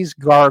all of these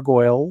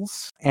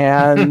gargoyles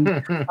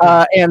and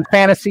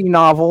fantasy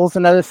novels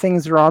and other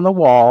things that are on the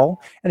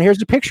wall. And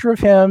here's a picture of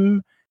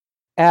him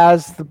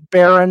as the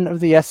Baron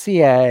of the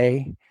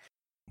SCA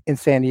in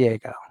San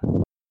Diego.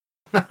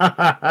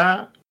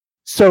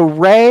 So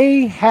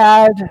Ray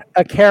had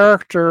a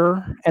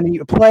character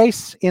and a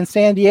place in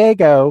San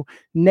Diego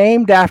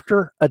named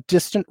after a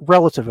distant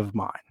relative of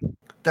mine.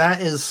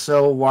 That is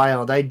so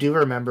wild. I do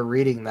remember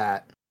reading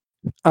that.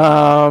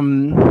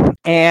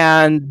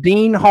 And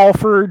Dean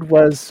Halford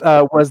was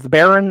the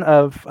Baron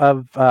of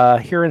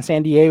here in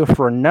San Diego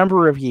for a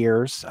number of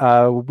years.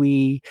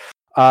 We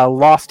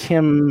lost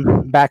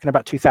him back in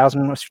about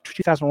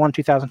 2001,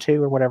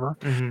 2002 or whatever.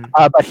 Mm-hmm.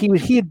 But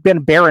he had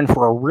been Baron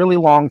for a really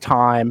long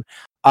time.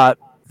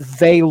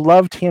 They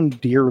loved him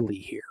dearly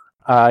here.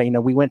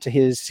 We went to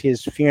his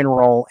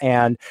funeral,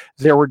 and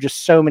there were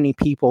just so many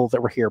people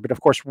that were here. But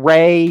of course,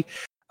 Ray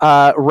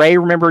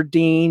remembered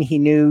Dean. He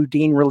knew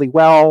Dean really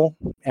well,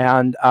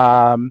 and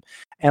like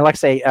I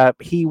say,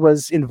 he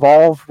was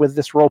involved with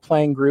this role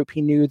playing group.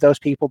 He knew those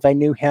people. They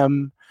knew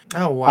him.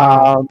 Oh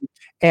wow!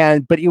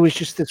 But it was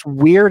just this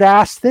weird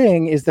ass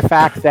thing. Is the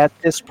fact that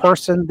this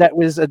person that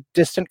was a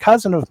distant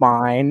cousin of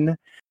mine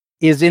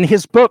is in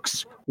his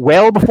books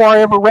well before I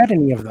ever read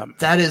any of them.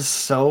 That is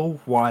so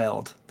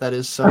wild. That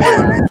is so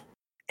wild.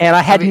 And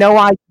I had no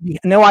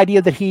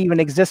idea that he even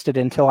existed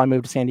until I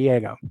moved to San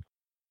Diego.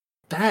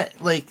 That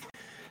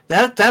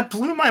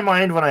blew my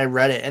mind when I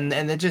read it, and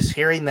then just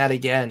hearing that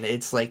again,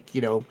 it's like,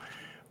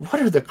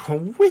 what are the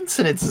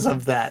coincidences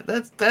of that?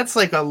 That's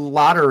like a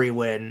lottery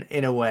win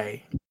in a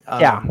way.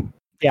 Yeah,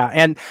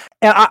 and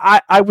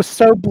I was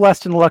so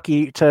blessed and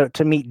lucky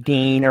to meet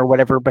Dean or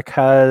whatever,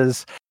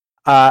 because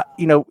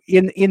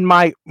in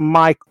my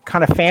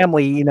kind of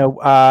family,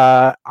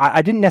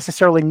 I didn't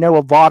necessarily know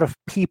a lot of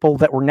people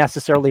that were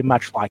necessarily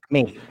much like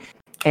me,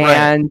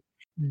 and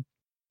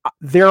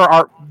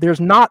there's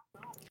not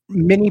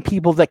many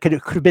people that could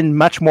have been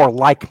much more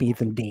like me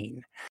than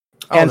Dean.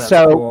 And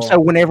so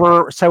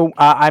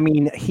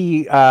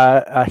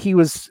he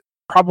was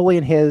probably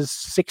in his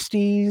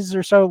 60s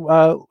or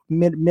so,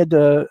 mid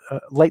to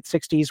late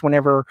 60s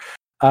whenever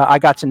I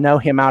got to know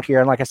him out here.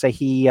 And like I say,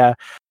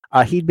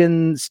 he'd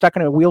been stuck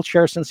in a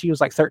wheelchair since he was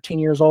like 13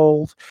 years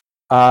old.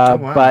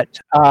 Wow.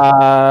 But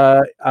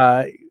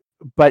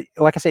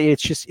like I say,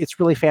 it's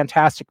really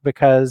fantastic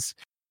because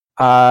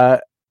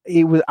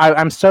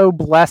I'm so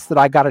blessed that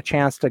I got a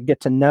chance to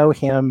get to know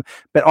him,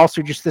 but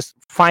also just this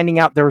finding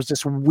out there was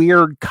this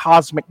weird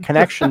cosmic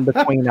connection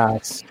between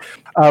us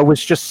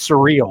was just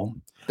surreal.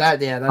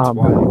 That's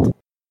wild.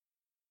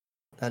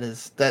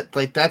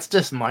 That's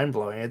just mind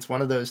blowing. It's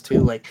one of those two.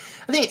 Like,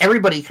 I think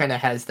everybody kind of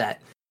has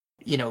that,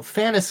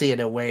 fantasy in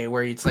a way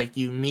where it's like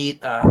you meet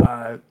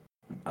a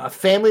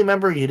family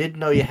member you didn't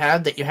know you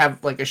had that you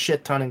have like a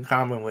shit ton in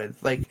common with.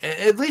 Like,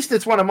 at least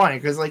it's one of mine,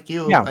 because like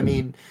you, I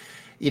mean,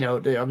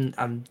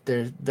 I'm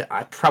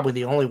probably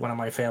the only one of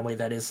my family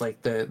that is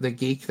like the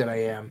geek that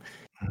I am,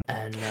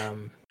 and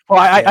well,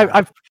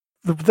 I've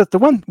the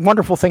one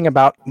wonderful thing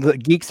about the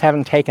geeks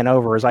having taken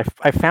over is I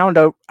found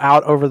out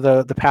over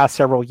the past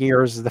several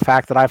years is the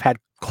fact that I've had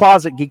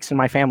closet geeks in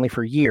my family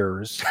for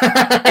years,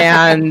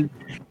 and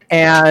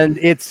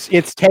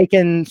it's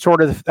taken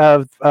sort of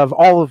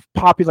all of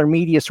popular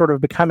media sort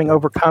of becoming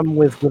overcome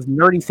with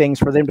nerdy things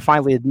for them to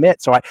finally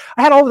admit. So I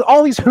had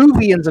all these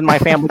Whovians in my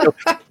family go,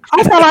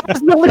 I thought I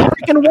was the only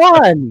freaking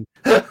one.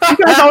 You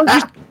guys always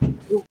just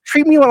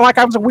treat me like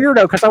I was a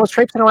weirdo because I was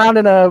traipsing around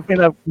in a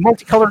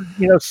multicolored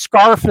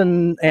scarf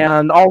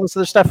and all this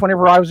other stuff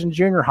whenever I was in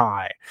junior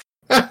high.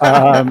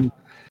 And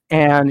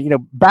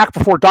back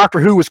before Doctor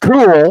Who was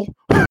cool.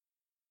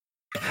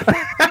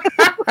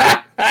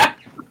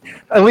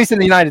 At least in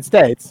the United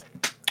States.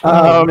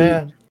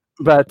 Man.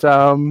 But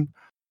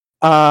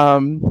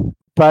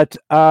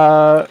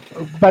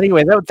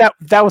anyway,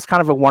 that was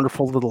kind of a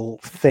wonderful little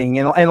thing,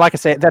 and like I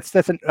say, that's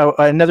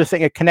another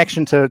thing, a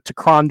connection to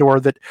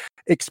Krondor that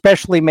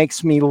especially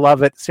makes me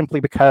love it,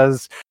 simply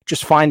because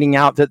just finding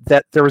out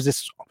that there was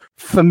this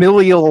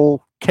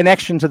familial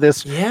connection to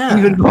this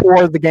even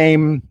before the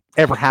game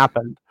ever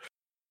happened.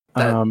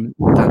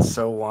 That's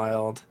so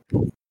wild.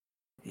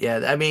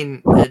 Yeah, I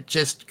mean,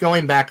 just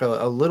going back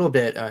a little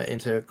bit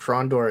into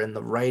Krondor and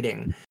the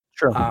writing.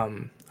 Sure.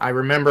 I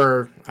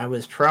remember I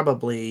was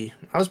probably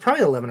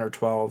 11 or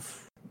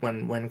 12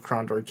 when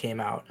Krondor came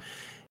out,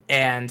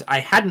 and I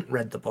hadn't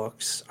read the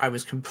books. I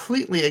was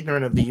completely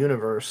ignorant of the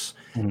universe,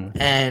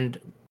 and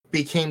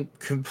became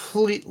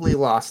completely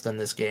lost in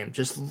this game.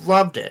 Just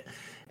loved it,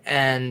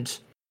 and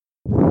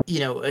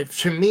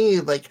to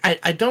me, like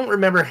I don't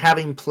remember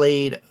having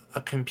played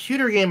a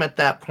computer game at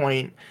that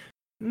point.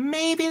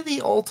 Maybe the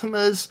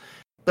Ultimas,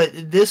 but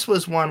this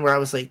was one where I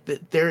was like,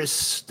 there is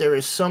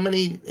so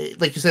many,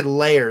 like you said,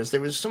 layers.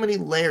 There was so many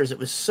layers. It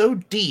was so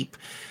deep.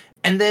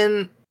 And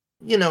then,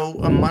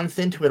 a month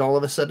into it, all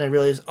of a sudden I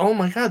realized, oh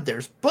my God,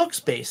 there's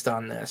books based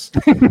on this.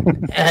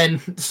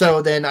 And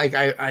so then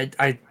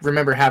I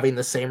remember having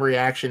the same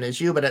reaction as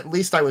you, but at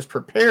least I was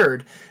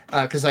prepared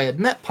because I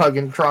had met Pug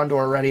and Krondor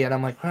already, and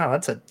I'm like, wow,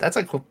 that's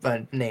a cool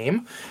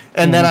name.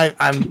 And then I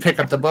pick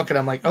up the book and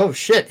I'm like, oh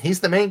shit, he's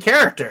the main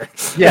character.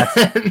 Yeah.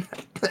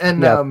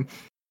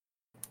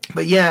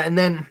 But yeah, and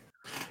then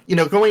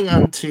going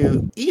on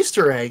to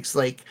Easter eggs,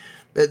 like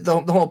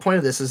the whole point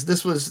of this is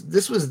this was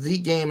the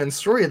game and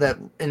story that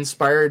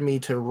inspired me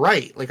to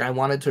write. Like, I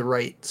wanted to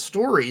write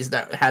stories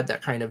that had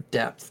that kind of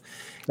depth.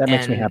 That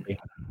makes me happy.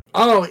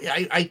 Oh,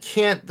 I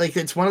can't, like,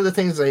 it's one of the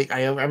things like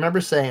I remember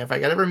saying, if I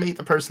could ever meet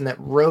the person that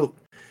wrote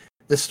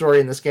the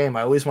story in this game,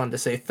 I always wanted to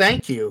say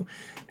thank you.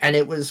 And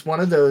it was one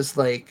of those,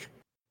 like,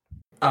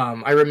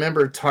 I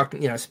remember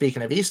talking,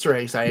 speaking of Easter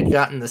eggs, I had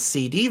gotten the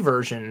CD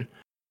version,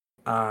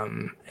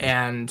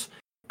 and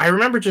I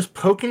remember just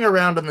poking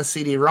around on the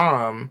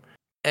CD-ROM,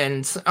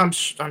 and I'm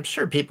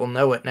sure people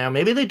know it now.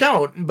 Maybe they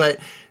don't, but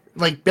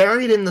like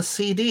buried in the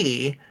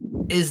CD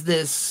is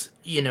this,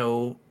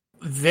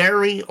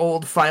 very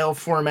old file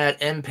format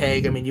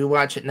MPEG. I mean, you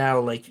watch it now,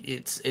 like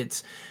it's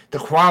the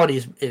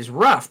quality is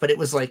rough, but it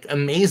was like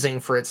amazing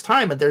for its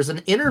time. But there's an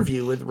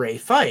interview with Ray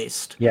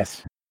Feist.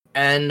 Yes,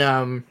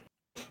 and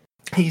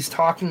he's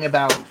talking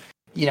about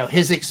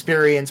his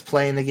experience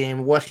playing the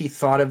game, what he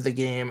thought of the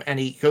game, and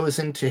he goes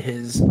into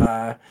his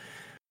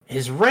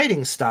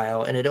writing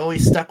style, and it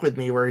always stuck with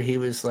me where he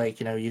was like,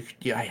 I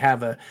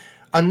have a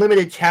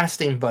unlimited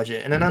casting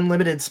budget and an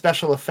unlimited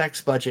special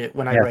effects budget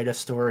when I write a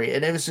story.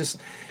 And it was just,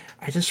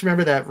 I just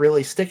remember that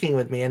really sticking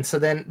with me. And so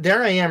then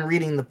there I am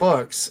reading the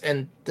books,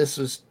 and this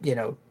was,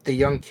 the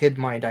young kid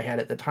mind I had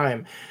at the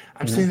time.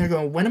 I'm sitting there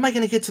going, when am I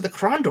going to get to the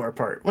Krondor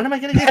part? When am I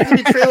going to get to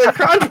the trailer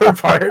Krondor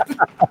part?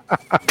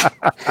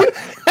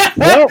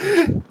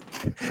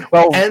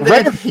 well, and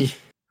then,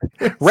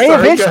 Ray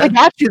eventually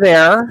got you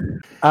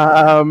there.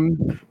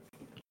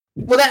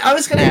 Well, I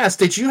was going to ask,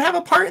 did you have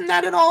a part in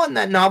that at all, in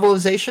that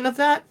novelization of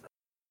that?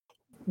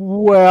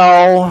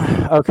 Well,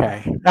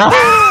 okay.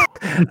 Am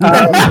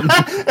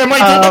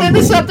I digging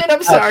into something?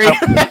 I'm sorry.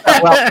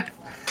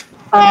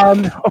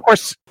 Of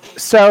course.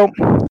 So,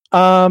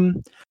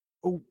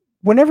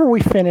 whenever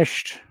we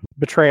finished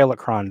Betrayal at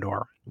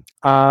Krondor,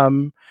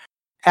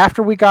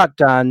 after we got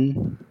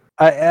done,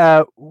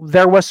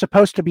 there was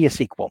supposed to be a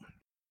sequel.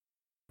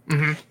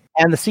 Mm-hmm.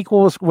 And the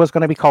sequel was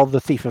going to be called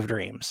The Thief of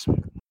Dreams.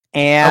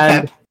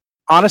 And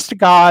honest to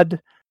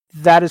God,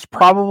 that is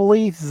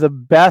probably the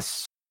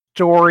best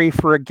story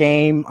for a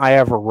game I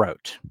ever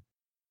wrote.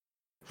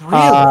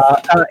 Really?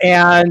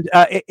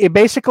 It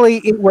basically,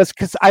 it was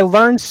because I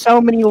learned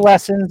so many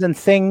lessons and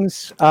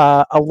things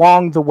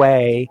along the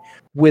way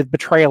with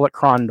Betrayal at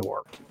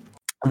Krondor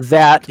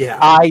that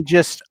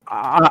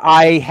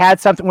I had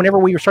something. Whenever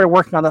we started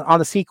working on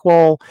the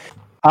sequel,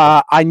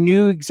 I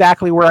knew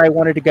exactly where I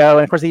wanted to go,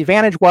 and of course, the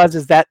advantage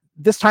is that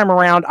this time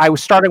around, I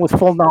was starting with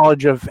full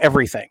knowledge of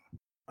everything,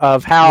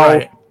 of how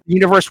the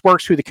universe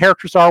works, who the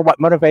characters are, what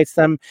motivates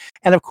them,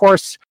 and of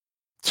course,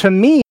 to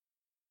me,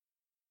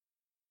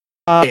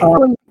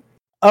 Owen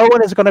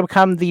is going to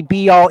become the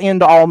be-all,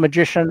 end-all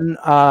magician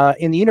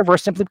in the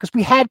universe simply because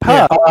we had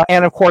Pug.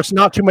 And, of course,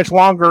 not too much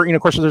longer,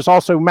 of course, there's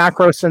also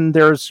Macros, and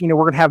there's, we're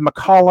going to have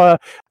Makala.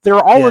 There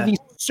are all of these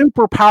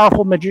super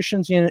powerful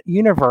magicians in the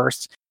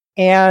universe,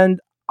 and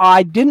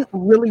I didn't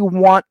really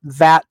want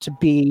that to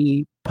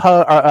be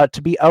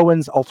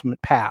Owen's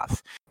ultimate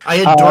path. I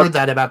adored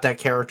that about that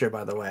character,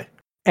 by the way.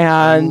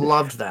 And I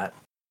loved that.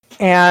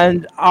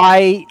 And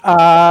my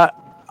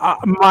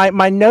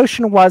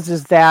notion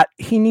is that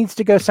he needs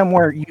to go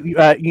somewhere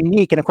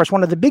unique. And of course,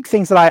 one of the big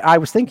things that I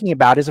was thinking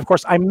about is, of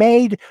course,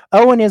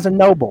 Owen is a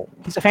noble.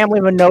 He's a family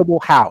of a noble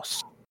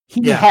house.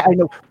 Pug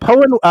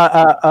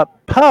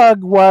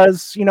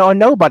was, a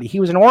nobody.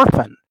 He was an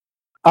orphan.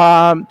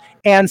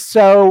 And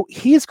so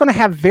he's going to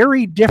have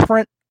very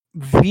different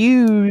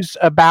views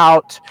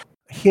about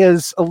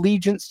his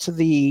allegiance to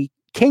the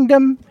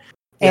kingdom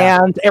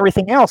and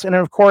everything else. And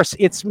of course,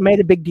 it's made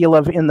a big deal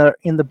of in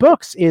the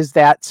books is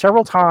that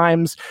several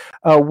times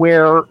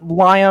where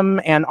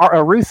Liam and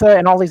Arutha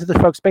and all these other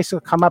folks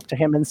basically come up to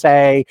him and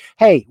say,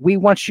 hey, we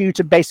want you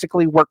to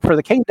basically work for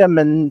the kingdom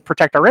and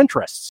protect our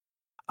interests.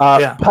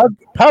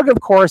 Pug,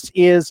 of course,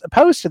 is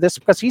opposed to this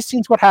because he's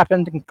seen what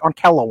happened on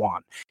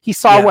Kellowan. He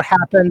saw what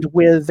happened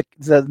with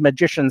the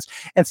magicians,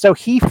 and so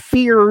he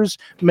fears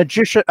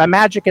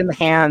magic in the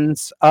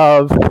hands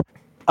of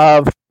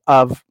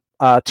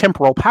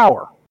temporal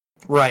power.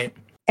 Right.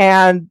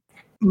 And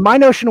my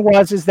notion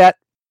is that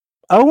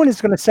Owen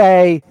is going to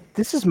say,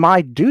 "This is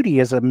my duty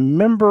as a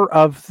member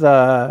of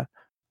the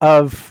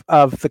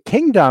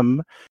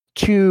kingdom."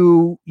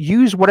 To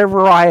use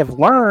whatever I have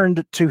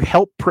learned to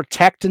help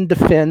protect and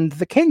defend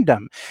the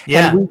kingdom.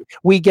 Yeah. And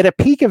we get a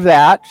peek of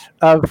that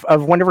of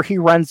whenever he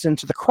runs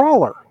into the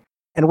Crawler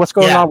and what's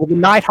going on with the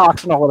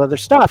Nighthawks and all that other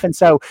stuff. And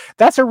so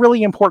that's a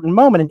really important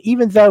moment. And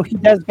even though he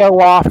does go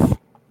off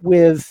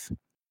with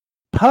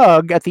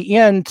Pug at the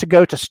end to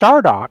go to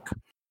Stardock,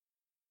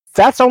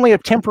 that's only a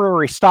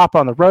temporary stop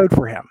on the road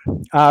for him.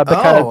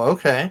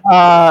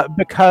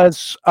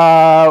 Because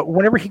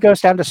whenever he goes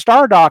down to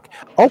Stardock,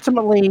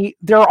 ultimately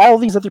there are all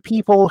these other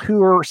people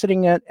who are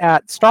sitting at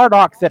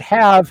Stardock that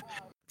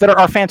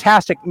are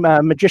fantastic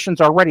magicians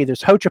already.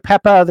 There's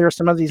Hochapeppa. There's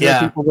some of these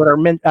other people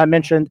that are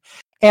mentioned.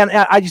 And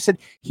I just said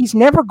he's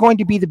never going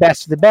to be the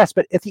best of the best.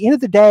 But at the end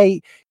of the day,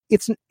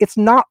 it's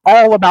not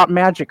all about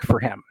magic for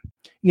him.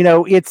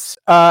 It's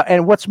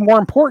and what's more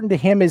important to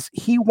him is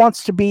he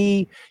wants to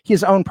be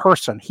his own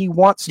person. He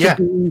wants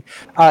to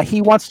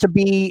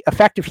be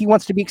effective. He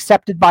wants to be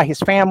accepted by his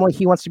family.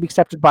 He wants to be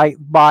accepted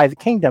by the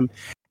kingdom.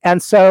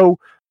 And so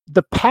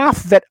the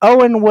path that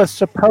Owen was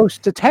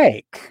supposed to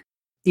take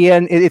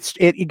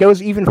it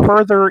goes even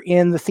further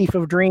in The Thief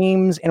of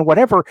Dreams and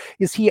whatever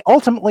is he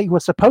ultimately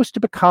was supposed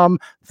to become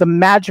the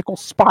magical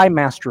spy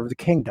master of the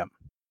kingdom.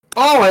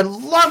 Oh, I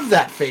love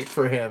that fate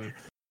for him.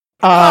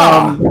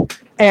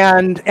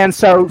 And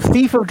so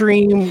Thief of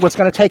Dream was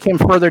going to take him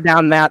further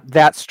down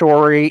that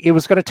story. It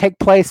was going to take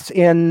place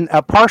in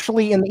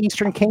partially in the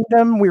Eastern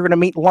Kingdom. We were going to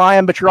meet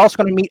Liam, but you're also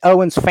going to meet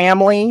Owen's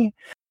family.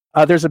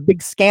 There's a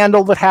big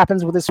scandal that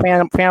happens with his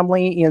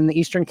family in the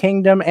Eastern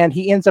Kingdom, and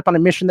he ends up on a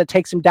mission that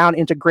takes him down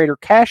into Greater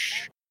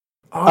Kesh.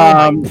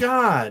 Oh my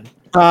God.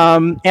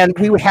 And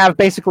we would have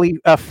basically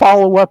a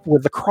follow-up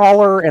with the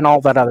Crawler and all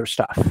that other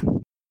stuff.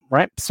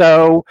 Right?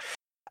 So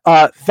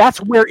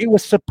that's where it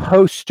was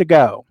supposed to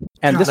go,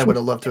 and I would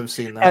have loved to have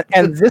seen that.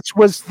 And this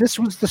was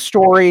the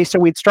story. So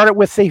we'd started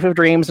with Thief of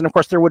Dreams, and of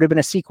course there would have been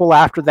a sequel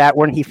after that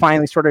when he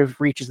finally sort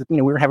of reaches.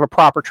 We would have a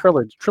proper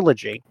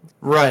trilogy,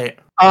 right?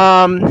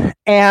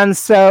 And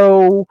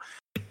so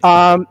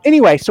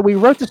anyway, so we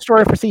wrote the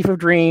story for Thief of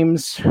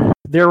Dreams.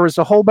 There was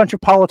a whole bunch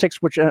of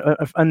politics, which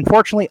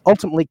unfortunately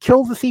ultimately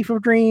killed the Thief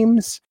of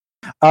Dreams,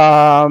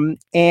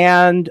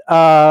 and.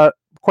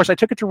 Of course, I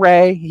took it to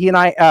Ray. He and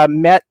I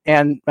met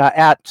and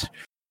at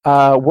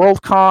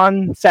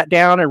Worldcon, sat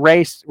down, and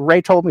Ray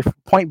told me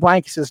point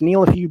blank. He says,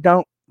 "Neil, if you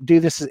don't do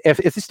this, if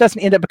this doesn't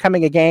end up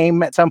becoming a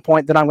game at some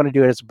point, then I'm going to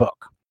do it as a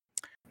book."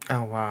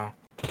 Oh wow!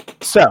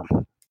 So,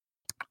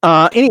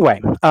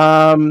 anyway,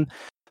 the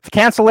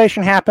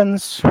cancellation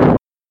happens.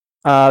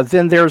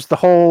 Then there's the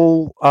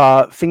whole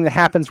thing that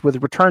happens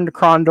with Return to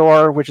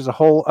Krondor, which is a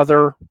whole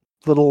other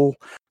little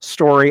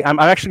story. I'm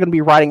actually going to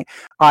be writing.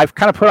 I've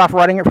kind of put off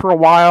writing it for a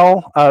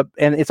while,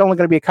 and it's only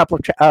going to be a couple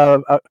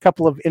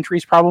of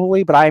entries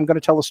probably. But I am going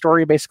to tell the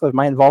story basically of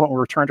my involvement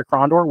with Return to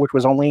Krondor, which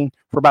was only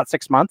for about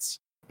 6 months.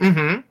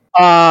 Mm-hmm.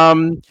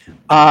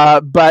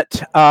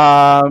 But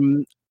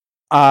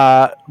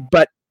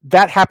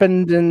that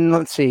happened in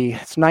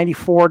it's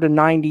 94 to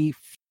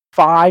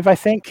 95, I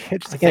think.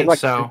 It's I think like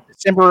so.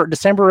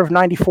 December of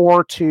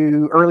 94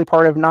 to early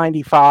part of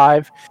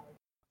 95.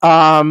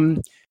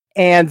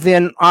 and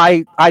then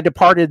I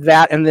departed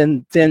that, and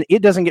then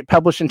it doesn't get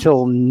published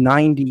until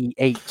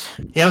 98.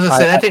 Yeah, I was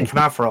gonna say that didn't come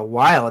out for a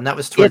while, and that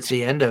was towards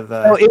the end of.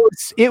 No, it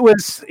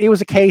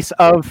was a case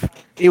of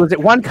it was at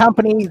one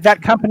company,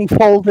 that company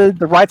folded,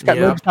 the rights got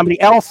moved to somebody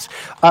else.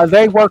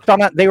 They worked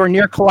on it, they were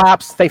near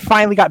collapse. They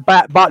finally got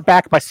bought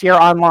back by Sierra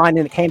Online,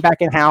 and it came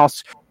back in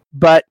house.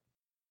 But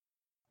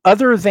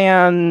other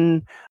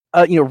than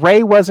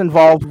Ray was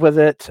involved with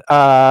it,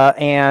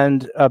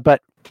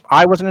 but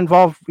I wasn't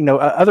involved,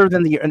 other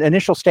than the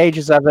initial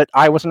stages of it,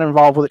 I wasn't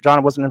involved with it.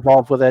 John wasn't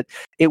involved with it.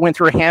 It went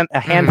through a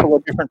handful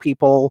of different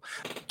people,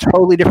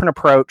 totally different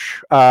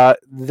approach.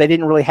 They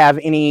didn't really have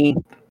any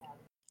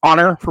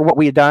honor for what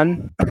we had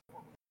done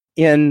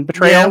in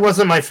Betrayal. Yeah, it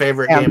wasn't my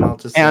favorite game. I'll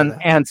just say that.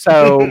 And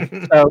so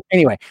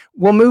anyway,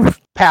 we'll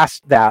move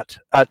past that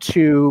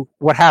to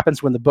what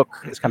happens when the book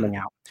is coming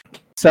out.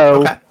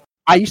 So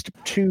I used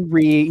to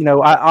read,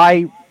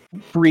 I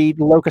read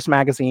Locus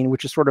Magazine,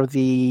 which is sort of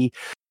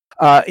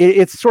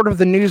it's sort of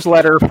the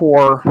newsletter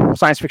for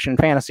science fiction and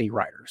fantasy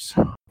writers.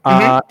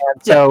 And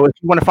so if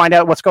you want to find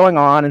out what's going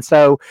on, and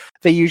so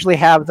they usually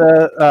have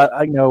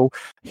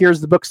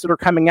here's the books that are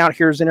coming out,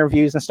 here's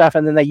interviews and stuff,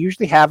 and then they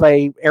usually have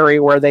a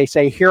area where they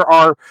say, here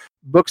are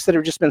books that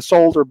have just been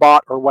sold or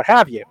bought or what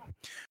have you.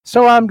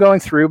 So I'm going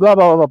through blah,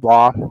 blah, blah,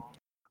 blah, blah.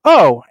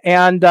 Oh,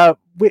 and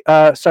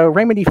so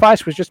Raymond D.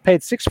 Feist was just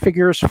paid 6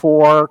 figures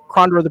for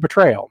Krondor the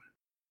Betrayal.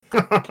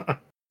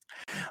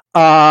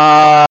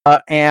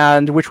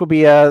 And which will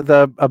be a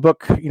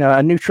book,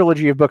 a new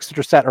trilogy of books that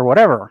are set or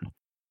whatever.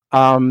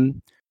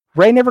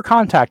 Ray never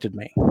contacted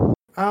me.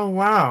 Oh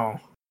wow!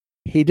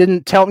 He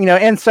didn't tell me,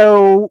 and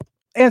so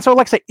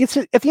like I say, it's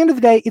at the end of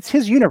the day, it's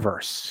his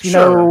universe.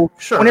 Sure.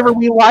 Whenever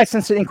we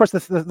license it, and of course,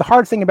 the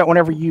hard thing about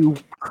whenever you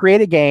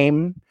create a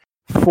game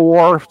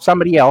for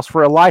somebody else,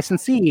 for a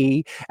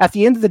licensee, at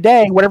the end of the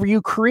day, whatever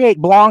you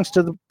create belongs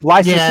to the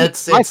licensee. Yeah,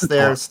 it's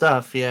their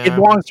stuff. Yeah, it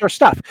belongs to their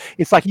stuff.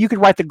 It's like you could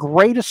write the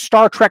greatest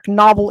Star Trek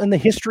novel in the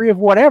history of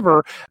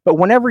whatever, but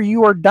whenever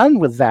you are done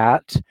with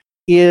that,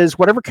 is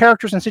whatever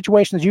characters and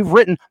situations you've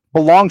written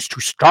belongs to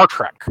Star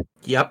Trek.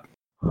 Yep.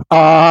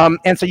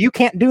 And so you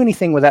can't do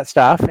anything with that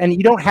stuff, and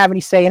you don't have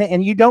any say in it,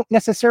 and you don't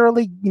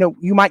necessarily,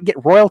 you might get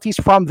royalties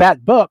from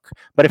that book,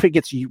 but if it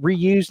gets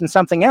reused in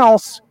something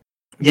else,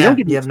 you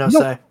have no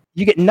say.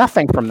 You get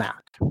nothing from that.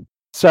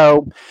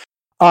 So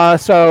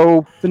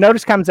the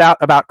notice comes out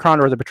about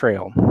Krondor the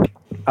Betrayal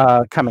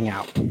coming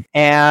out,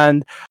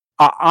 and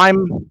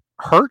I'm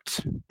hurt.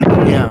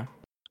 Yeah.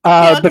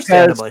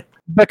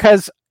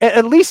 Because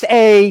at least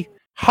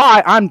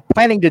I'm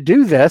planning to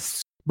do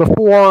this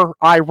before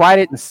I write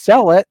it and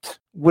sell it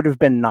would have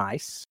been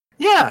nice.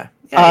 Yeah.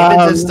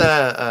 Even just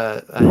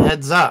a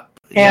heads up.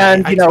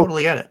 And I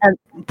totally get it. And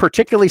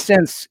particularly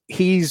since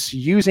he's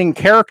using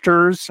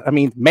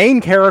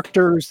main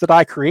characters that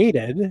I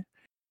created.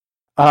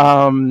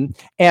 And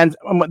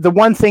the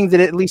one thing that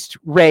at least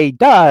Ray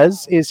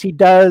does is he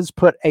does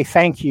put a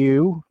thank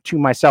you to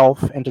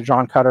myself and to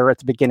John Cutter at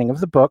the beginning of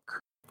the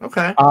book.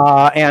 Okay.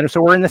 And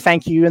so we're in the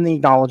thank you and the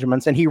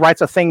acknowledgments, and he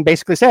writes a thing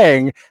basically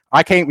saying,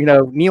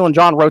 Neil and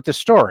John wrote this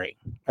story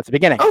at the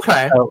beginning.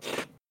 Okay.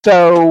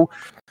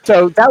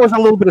 So that was a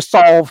little bit of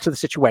solve to the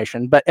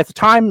situation, but at the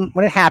time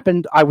when it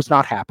happened, I was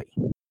not happy.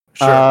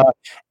 Sure.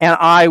 And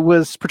I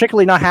was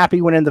particularly not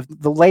happy when in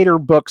the later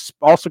books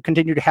also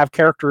continued to have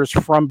characters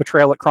from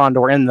Betrayal at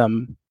Krondor in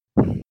them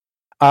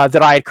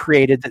that I had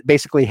created that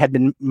basically had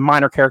been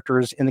minor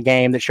characters in the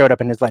game that showed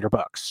up in his later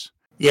books.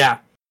 Yeah.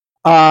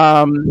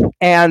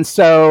 And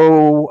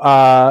so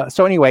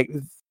anyway,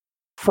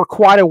 for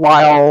quite a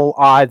while,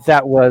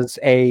 that was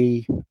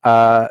I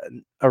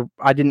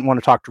didn't want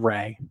to talk to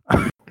Ray.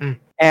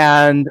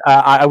 And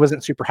I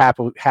wasn't super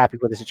happy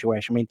with the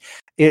situation. I mean,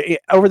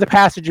 over the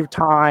passage of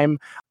time,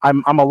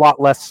 I'm a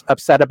lot less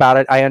upset about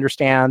it. I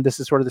understand this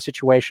is sort of the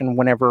situation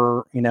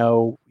whenever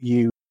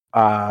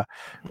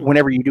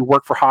whenever you do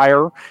work for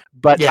hire.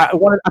 But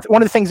one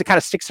of the things that kind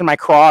of sticks in my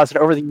craw is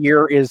that over the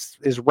year is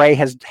Ray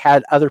has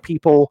had other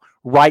people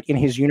write in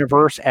his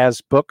universe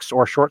as books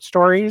or short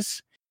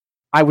stories.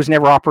 I was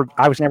never offered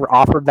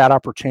that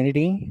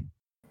opportunity.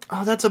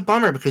 Oh, that's a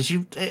bummer because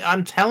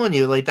I'm telling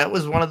you, like, that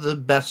was one of the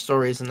best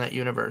stories in that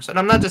universe. And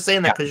I'm not just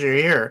saying that because you're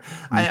here.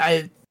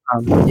 But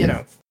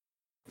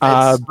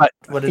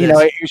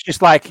it's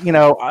just like,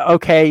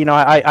 okay,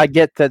 I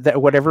get that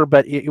whatever,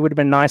 but it would have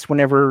been nice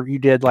whenever you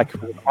did like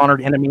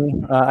Honored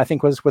Enemy, I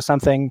think was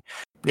something.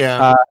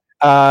 Yeah.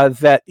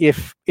 That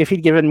if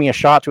he'd given me a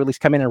shot to at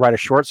least come in and write a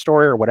short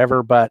story or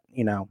whatever, but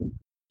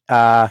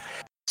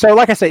so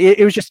like I said,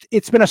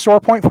 it's been a sore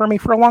point for me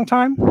for a long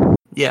time.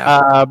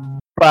 Yeah.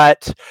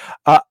 But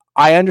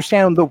I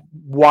understand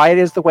why it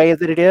is the way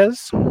that it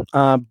is.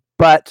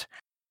 But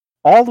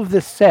all of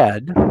this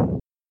said,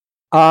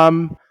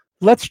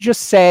 let's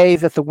just say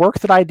that the work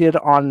that I did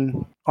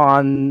on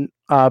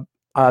The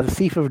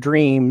Thief of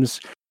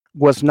Dreams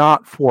was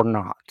not for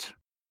naught.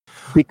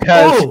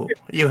 Because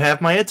you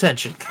have my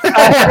attention.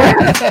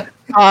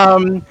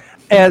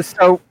 And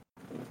so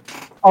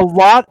a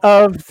lot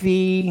of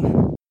the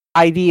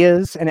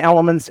ideas and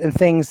elements and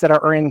things that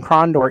are in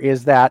Krondor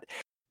is that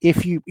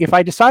if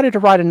I decided to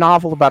write a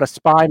novel about a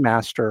spy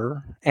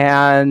master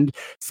and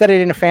set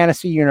it in a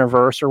fantasy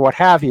universe or what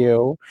have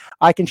you,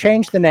 I can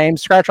change the name,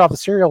 scratch off the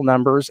serial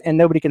numbers, and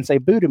nobody can say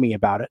boo to me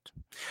about it.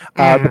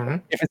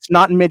 If it's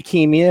not in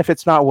Midkemia, if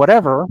it's not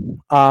whatever.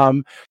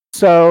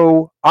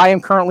 So I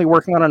am currently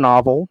working on a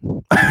novel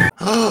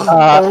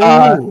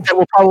that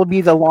will probably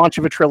be the launch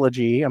of a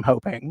trilogy, I'm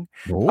hoping.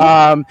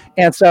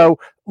 And so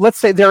let's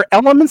say there are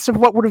elements of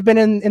what would have been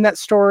in that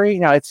story.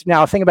 Now,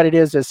 the thing about it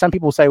is some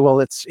people say, well,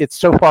 it's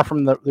so far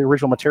from the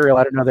original material,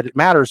 I don't know that it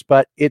matters,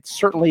 but it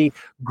certainly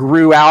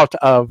grew out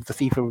of the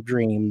Thief of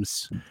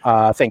Dreams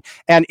thing,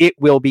 and it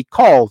will be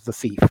called the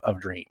Thief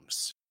of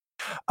Dreams.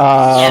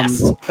 Yes.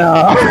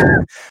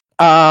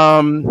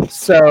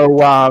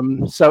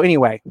 So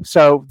anyway,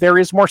 so there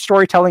is more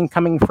storytelling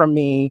coming from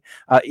me.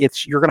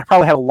 You're going to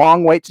probably have a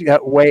long wait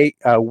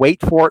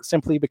for it,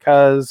 simply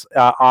because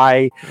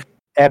I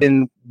have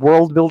been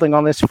world building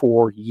on this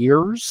for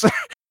years.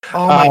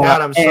 Oh my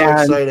God, I'm so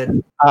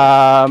excited.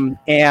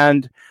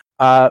 And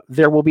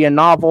there will be a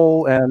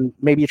novel and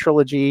maybe a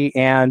trilogy,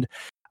 and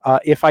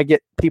if I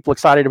get people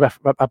excited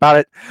about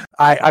it,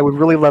 I would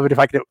really love it if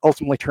I could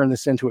ultimately turn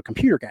this into a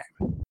computer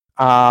game.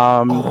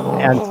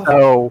 And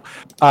so,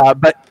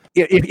 but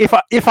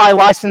if I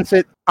license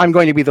it, I'm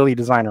going to be the lead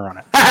designer on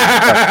it.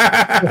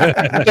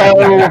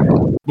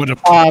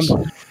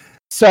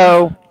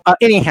 So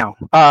anyhow,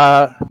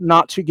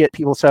 not to get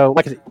people. So,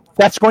 like I said,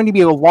 that's going to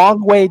be a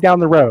long way down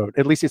the road.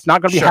 At least it's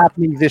not going to be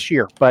happening this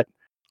year. But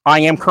I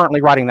am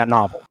currently writing that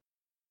novel.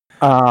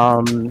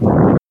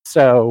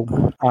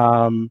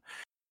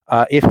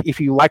 If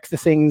you like the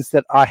things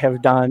that I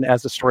have done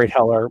as a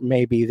storyteller,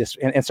 maybe this,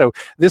 and so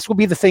this will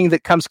be the thing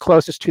that comes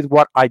closest to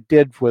what I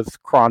did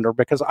with Krondor,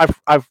 because I've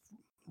I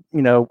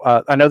know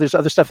there's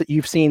other stuff that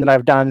you've seen that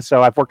I've done.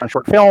 So I've worked on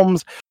short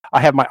films. I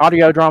have my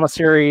audio drama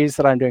series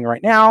that I'm doing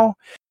right now.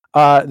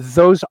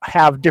 Those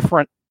have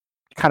different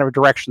kind of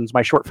directions.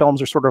 My short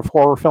films are sort of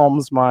horror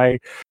films. My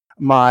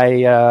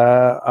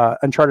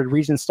Uncharted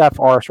Region stuff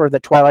are sort of the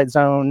Twilight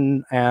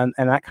Zone and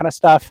that kind of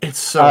stuff. It's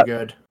so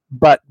good.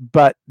 But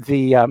the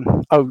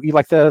you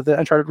like the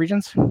Uncharted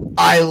Regions?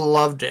 I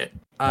loved it.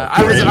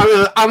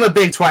 I'm a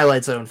big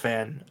Twilight Zone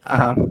fan.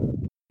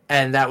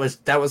 And that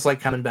was like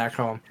coming back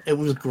home. It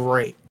was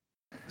great.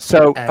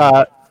 So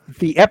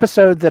the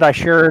episode that I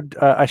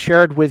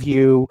shared with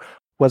you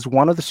was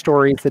one of the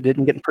stories that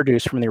didn't get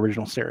produced from the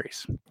original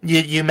series.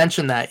 You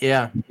mentioned that,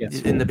 yeah,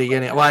 yes. In the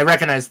beginning. Well, I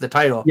recognize the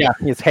title. Yeah,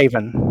 it's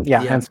Haven.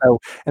 Yeah.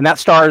 And that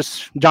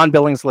stars John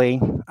Billingsley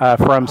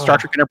from Star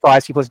Trek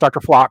Enterprise. He plays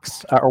Dr.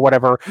 Phlox or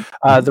whatever.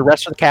 The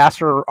rest of the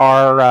cast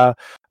are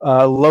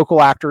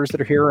local actors that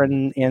are here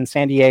in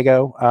San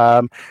Diego.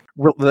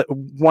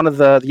 One of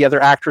the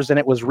other actors in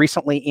it was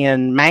recently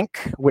in Mank,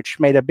 which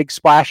made a big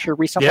splash here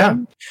recently. Yeah.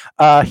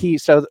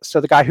 So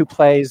the guy who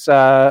plays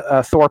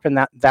Thorpe in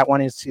that one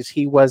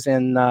he was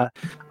in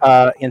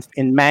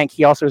Mank.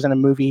 He also is in a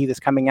movie that's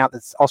coming out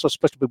that's also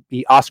supposed to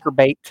be Oscar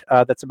bait.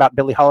 That's about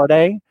Billie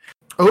Holiday.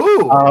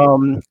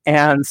 Ooh.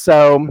 And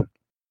so,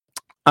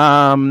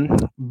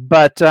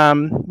 but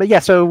yeah.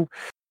 So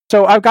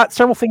I've got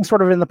several things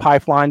sort of in the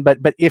pipeline, but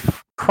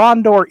if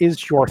Krondor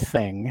is your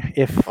thing,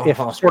 if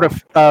sort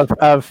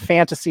of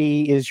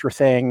fantasy is your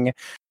thing,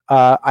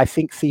 I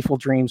think Thief of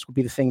Dreams will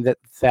be the thing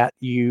that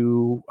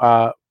you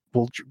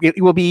will.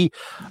 It will be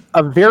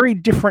a very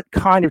different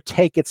kind of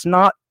take. It's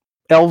not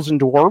elves and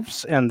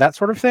dwarves and that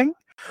sort of thing,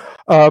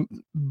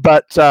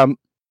 but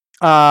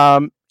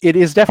it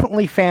is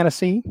definitely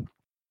fantasy.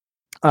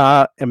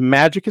 And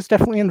magic is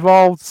definitely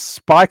involved.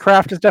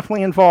 Spycraft is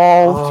definitely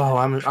involved.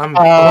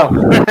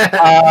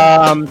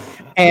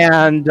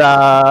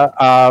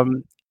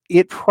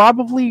 It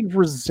probably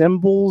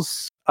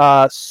resembles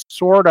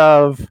sort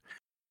of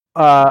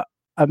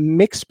a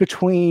mix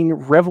between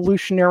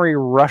revolutionary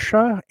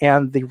Russia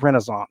and the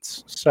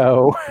Renaissance.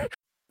 So,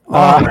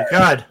 oh my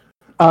God.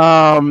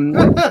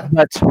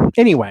 But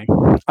anyway,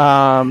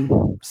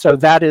 so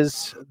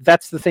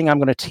that's the thing I'm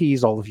going to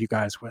tease all of you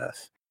guys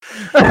with.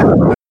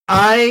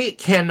 I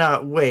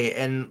cannot wait,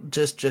 and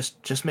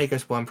just make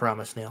us one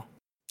promise, Neil.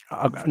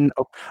 No.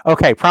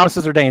 Okay,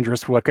 promises are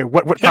dangerous. What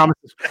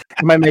promises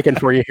am I making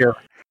for you here?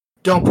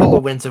 Don't pull a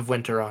Winds of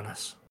Winter on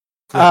us.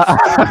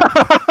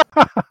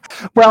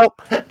 Well,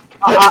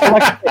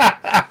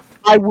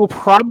 I will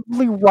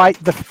probably write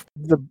the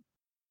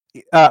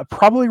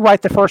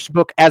first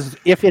book as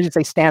if it is a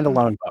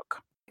standalone book.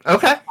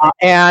 Okay,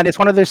 and it's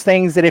one of those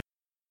things that if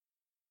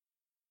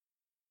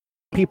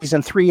people's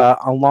in three,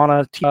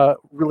 Alana,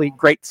 really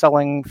great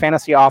selling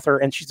fantasy author,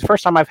 and she's the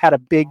first time I've had a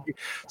big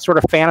sort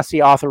of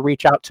fantasy author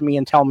reach out to me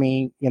and tell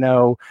me,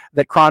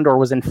 that Krondor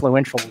was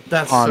influential.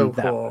 That's on so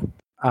them.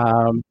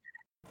 Cool.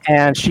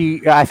 And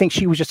I think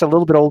she was just a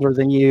little bit older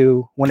than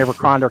you whenever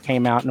Krondor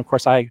came out, and of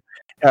course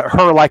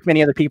her, like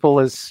many other people,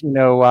 is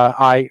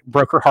I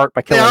broke her heart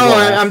by killing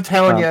her. I'm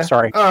telling you.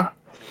 Sorry.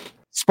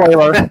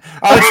 Spoiler. Oh,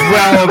 it's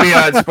well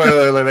beyond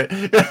spoiler limit.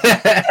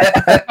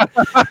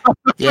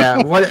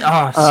 Yeah.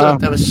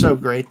 That was so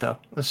great, though.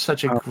 It was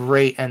such a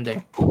great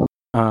ending.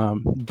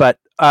 But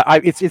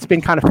it's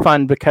been kind of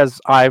fun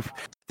because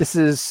this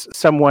is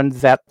someone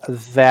that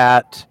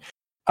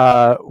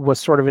was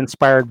sort of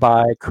inspired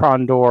by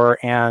Krondor,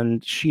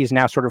 and she's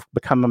now sort of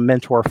become a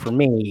mentor for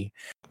me.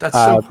 That's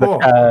so cool.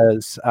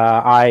 Because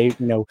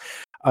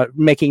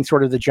making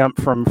sort of the jump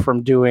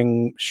from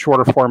doing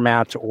shorter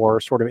format or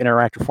sort of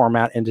interactive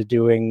format into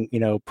doing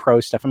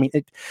pro stuff. I mean,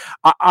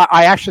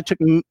 I actually took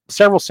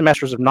several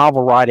semesters of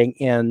novel writing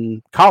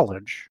in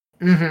college,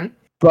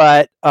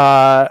 but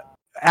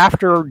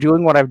after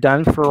doing what I've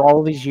done for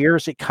all these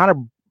years, it kind of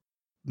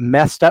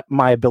messed up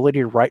my ability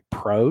to write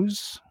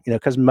prose,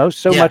 because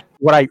much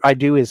what I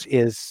do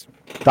is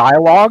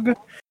dialogue,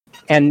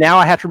 and now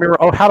I have to remember,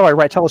 how do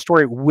I tell a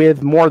story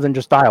with more than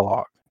just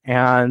dialogue?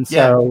 And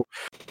so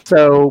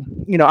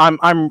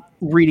I'm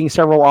reading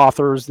several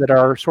authors that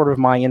are sort of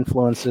my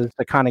influences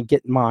to kind of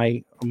get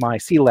my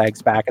sea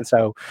legs back, and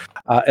so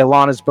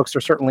Ilana's books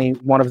are certainly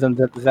one of them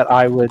that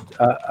I would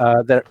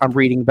that I'm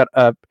reading, but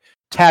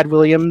Tad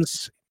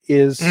Williams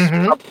is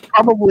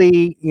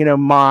probably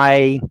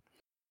my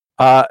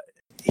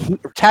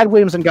Tad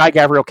Williams and Guy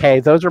Gavriel Kay.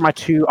 Those are my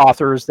two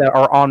authors that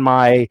are on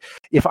my.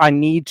 If I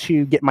need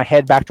to get my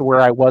head back to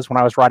where I was when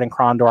I was writing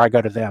Krondor, I go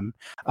to them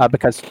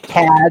because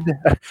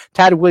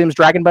Tad Williams'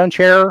 Dragonbone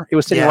chair. It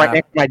was sitting right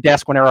next to my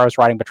desk whenever I was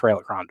writing Betrayal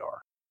at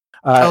Krondor.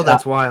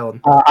 That's wild.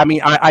 I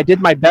mean, I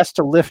did my best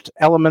to lift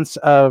elements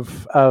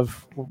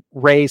of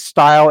Ray's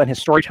style and his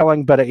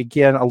storytelling, but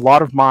again, a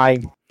lot of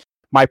my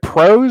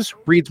prose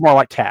reads more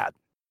like Tad.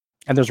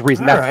 And there's a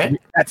reason.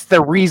 That's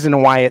the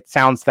reason why it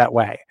sounds that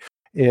way,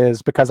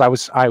 is because I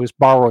was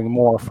borrowing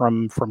more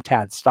from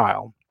Tad's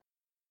style.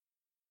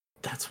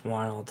 That's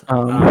wild.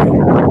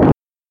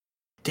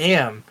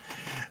 Damn.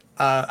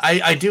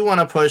 I do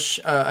want to push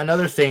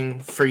another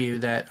thing for you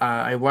that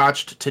I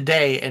watched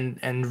today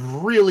and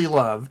really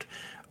loved.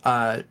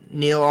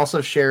 Neil also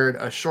shared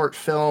a short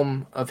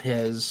film of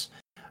his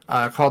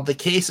called "The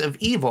Case of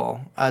Evil"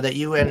 that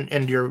you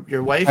and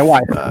your wife,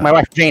 my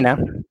wife Jaina,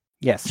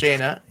 yes,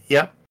 Jaina,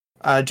 yep.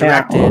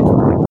 Directed.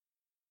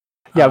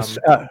 Yes.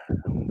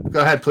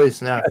 Go ahead,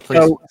 please. No,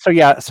 please.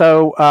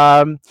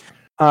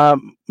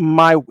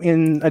 My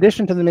in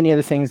addition to the many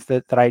other things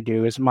that I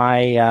do is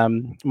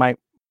my wife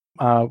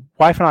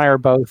and I are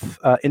both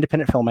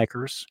independent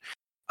filmmakers.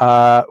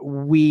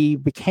 We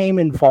became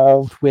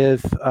involved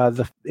with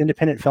the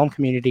independent film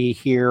community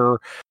here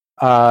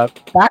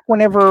back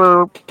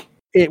whenever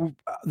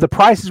the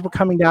prices were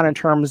coming down in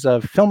terms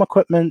of film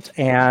equipment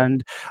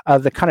and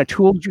the kind of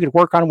tools you could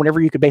work on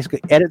whenever you could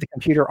basically edit the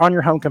computer on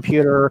your home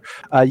computer.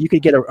 You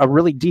could get a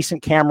really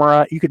decent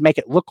camera. You could make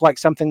it look like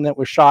something that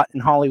was shot in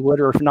Hollywood,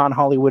 or if not in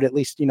Hollywood, at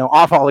least,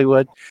 off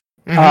Hollywood.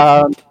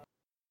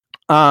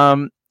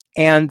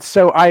 And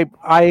so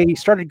I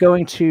started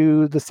going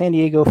to the San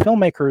Diego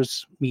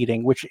Filmmakers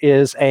Meeting, which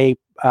is a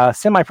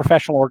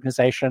semi-professional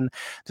organization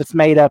that's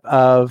made up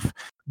of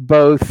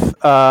both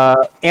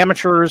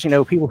amateurs,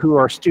 people who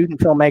are student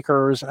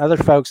filmmakers and other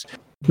folks,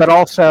 but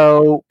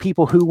also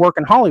people who work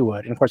in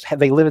Hollywood. And of course,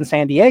 they live in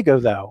San Diego,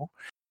 though.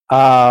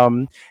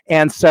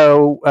 And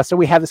so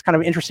we have this kind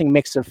of interesting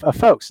mix of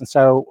folks. And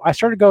so I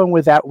started going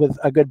with that with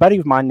a good buddy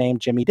of mine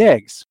named Jimmy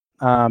Diggs.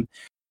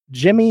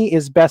 Jimmy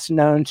is best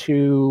known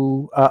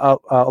to a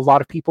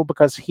lot of people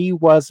because he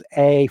was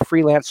a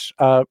freelance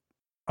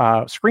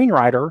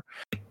screenwriter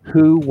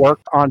who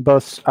worked on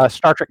both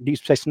Star Trek Deep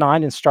Space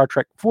Nine and Star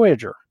Trek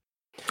Voyager.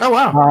 Oh,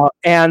 wow.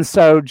 And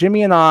so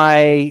Jimmy and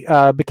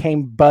I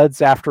became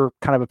buds after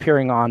kind of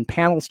appearing on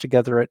panels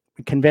together at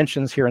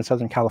conventions here in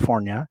Southern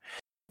California.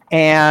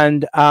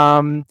 And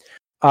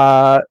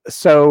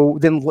so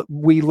then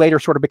we later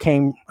sort of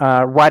became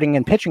writing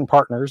and pitching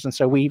partners. And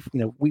so we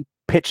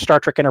pitched Star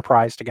Trek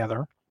Enterprise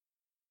together.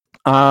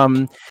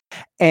 And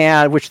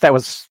which that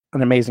was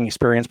an amazing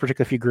experience,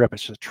 particularly if you grew up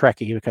as a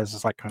Trekkie, because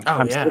it's like,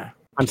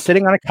 I'm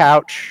sitting on a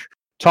couch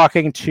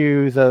talking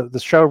to the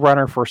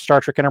showrunner for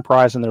Star Trek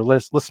Enterprise, and they're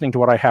listening to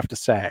what I have to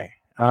say.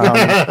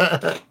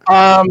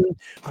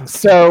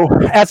 So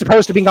as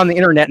opposed to being on the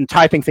internet and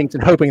typing things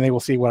and hoping they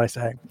will see what I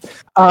say.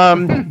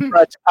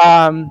 But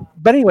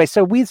anyway,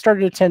 so we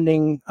started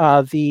attending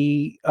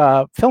the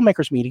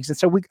filmmakers meetings, and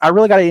so I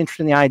really got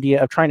interested in the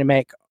idea of trying to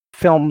make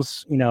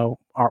films, on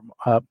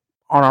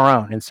our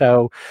own. And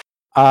so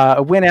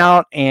I went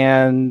out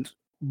and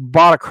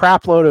bought a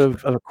crap load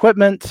of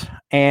equipment,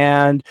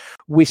 and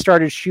we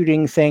started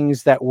shooting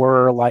things that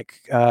were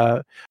like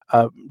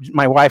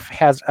my wife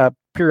has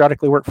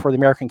periodically worked for the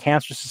American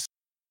Cancer Society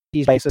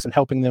basis and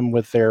helping them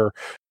with their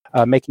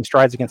Making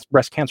Strides Against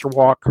Breast Cancer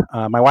walk.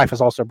 My wife is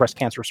also a breast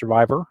cancer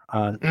survivor,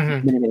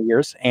 many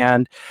years.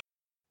 And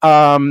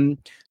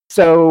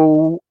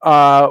so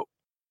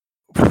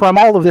from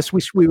all of this,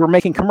 we were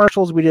making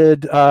commercials. We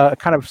did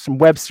kind of some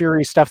web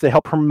series stuff that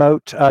helped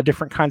promote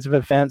different kinds of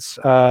events.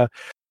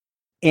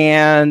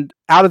 And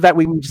out of that,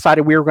 we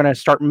decided we were going to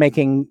start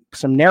making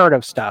some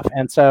narrative stuff.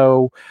 And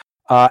so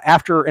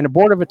after an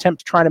abortive attempt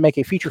to try to make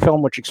a feature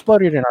film, which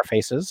exploded in our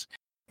faces.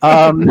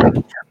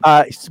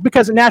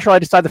 Because naturally, I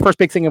decided the first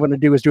big thing I'm going to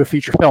do is do a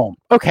feature film.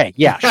 Okay,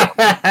 yeah,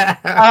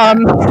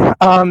 sure.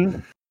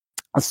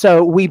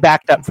 So we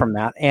backed up from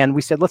that, and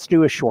we said, let's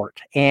do a short.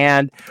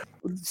 And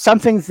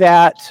something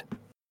that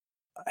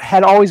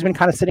had always been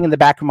kind of sitting in the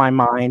back of my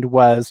mind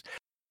was,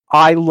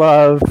 I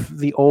love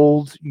the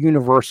old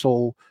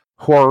Universal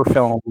horror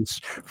films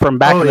from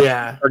back in the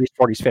 30s,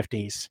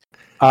 40s,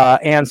 50s.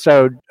 And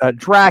so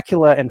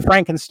Dracula and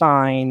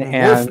Frankenstein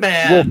and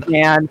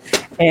Wolfman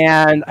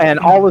and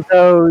all of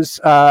those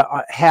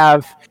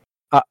have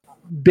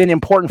been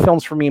important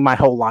films for me my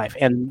whole life.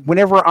 And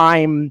whenever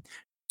I'm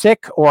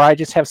sick or I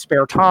just have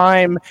spare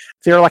time,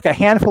 there are like a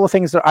handful of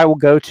things that I will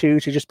go to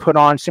just put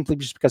on simply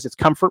just because it's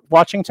comfort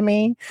watching to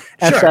me.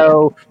 And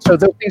so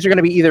those things are going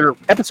to be either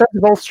episodes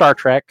of old Star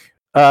Trek,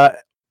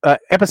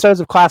 episodes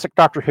of classic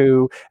Doctor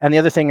Who, and the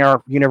other thing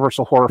are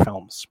Universal horror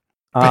films.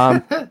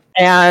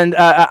 And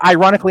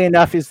ironically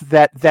enough is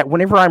that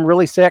whenever I'm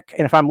really sick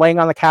and if I'm laying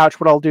on the couch,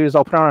 what I'll do is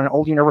I'll put on an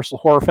old Universal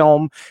horror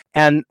film,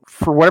 and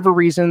for whatever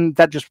reason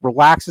that just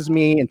relaxes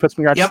me and puts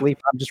me right to sleep.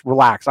 I'm just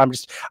relaxed.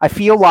 I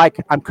feel like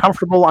I'm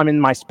comfortable. I'm in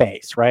my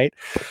space, right?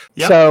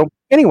 Yep. So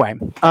anyway,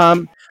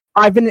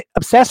 I've been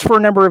obsessed for a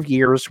number of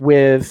years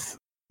with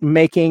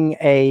making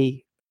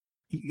a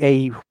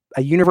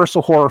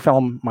Universal horror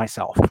film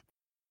myself.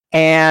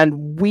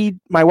 And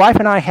my wife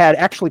and I had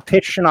actually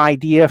pitched an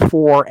idea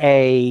for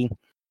a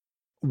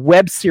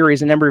web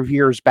series a number of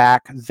years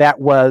back that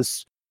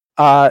was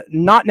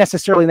not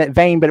necessarily in that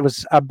vein, but it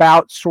was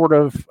about sort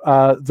of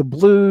the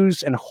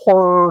blues and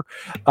horror.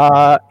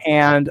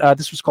 And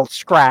this was called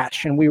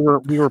Scratch. And we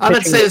were. I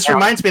would say this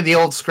reminds me of the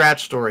old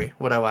Scratch story.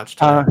 What I watched.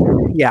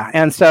 Yeah,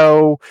 and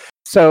so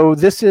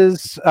this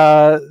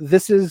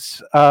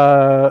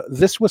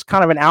was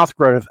kind of an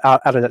outgrowth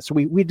out of that. So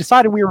we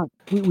decided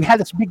we had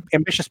this big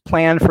ambitious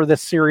plan for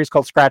this series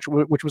called Scratch,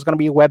 which was going to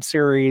be a web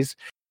series.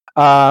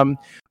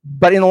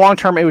 But in the long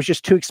term, it was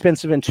just too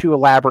expensive and too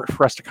elaborate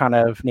for us to kind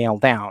of nail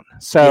down.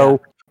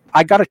 So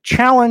I got a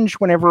challenge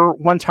whenever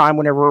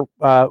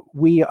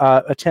we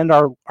attend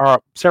our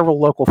several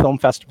local film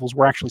festivals.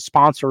 We're actually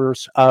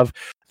sponsors of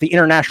the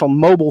International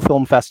Mobile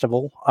Film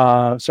Festival.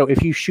 So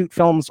if you shoot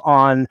films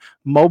on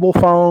mobile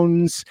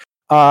phones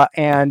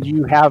and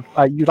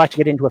you'd like to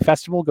get into a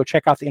festival, go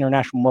check out the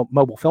International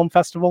Mobile Film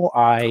Festival.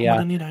 What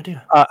a neat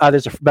idea.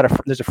 There's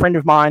a friend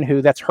of mine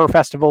who that's her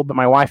festival, but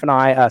my wife and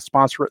I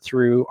sponsor it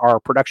through our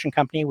production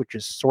company, which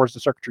is Swords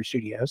of Circuitry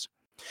Studios.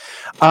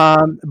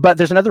 But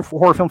there's another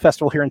horror film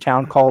festival here in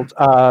town called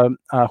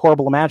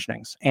Horrible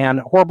Imaginings, and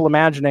Horrible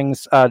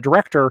Imaginings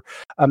director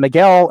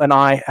Miguel and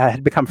I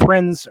had become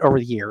friends over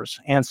the years.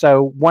 And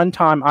so one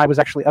time I was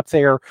actually up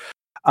there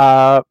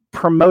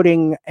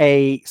promoting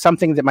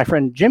something that my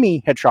friend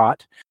Jimmy had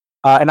shot,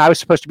 and I was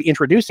supposed to be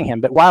introducing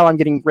him. But while I'm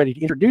getting ready to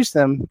introduce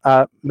them,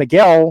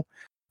 Miguel,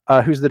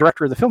 who's the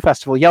director of the film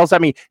festival, yells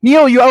at me,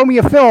 "Neil, you owe me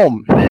a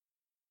film."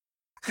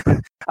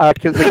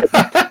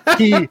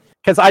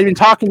 Because I'd been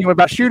talking to him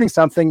about shooting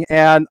something,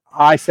 and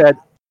I said,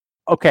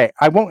 okay,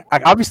 I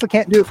obviously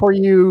can't do it for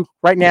you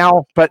right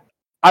now, but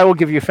I will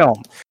give you a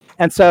film.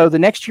 And so the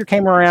next year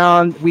came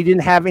around, we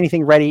didn't have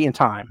anything ready in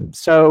time.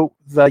 So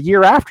the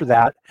year after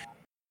that,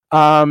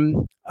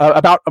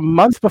 about a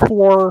month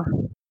before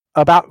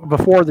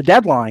the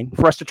deadline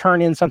for us to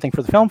turn in something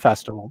for the film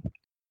festival,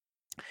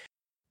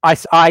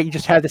 I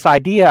just had this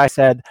idea. I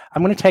said,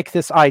 I'm going to take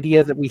this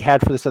idea that we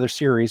had for this other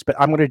series, but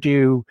I'm going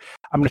to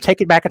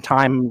take it back in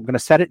time. I'm going to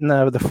set it in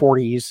the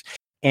 40s,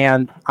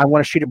 and I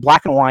want to shoot it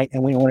black and white,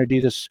 and we want to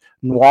do this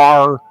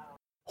noir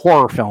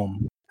horror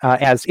film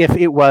as if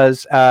it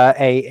was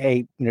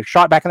a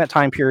shot back in that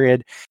time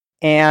period,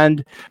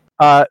 and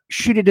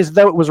shoot it as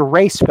though it was a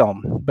race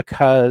film,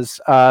 because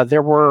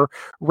there were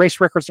race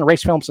records and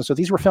race films, and so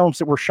these were films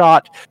that were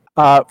shot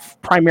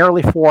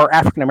primarily for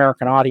African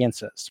American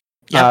audiences.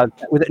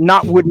 Would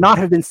not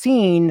have been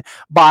seen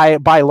by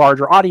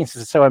larger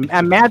audiences. So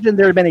imagine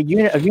there had been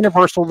a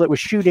Universal that was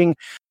shooting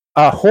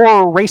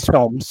horror race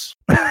films.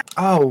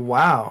 Oh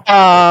wow!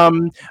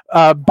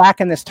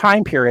 Back in this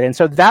time period, and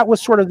so that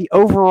was sort of the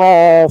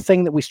overall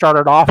thing that we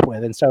started off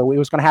with. And so it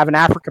was going to have an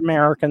African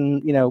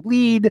American,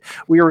 lead.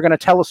 We were going to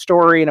tell a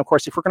story, and of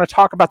course, if we're going to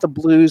talk about the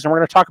blues and we're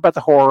going to talk about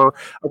the horror,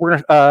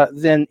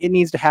 then it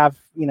needs to have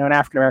an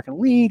African American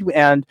lead,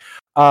 and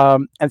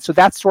so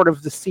that's sort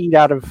of the seed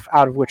out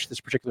of which this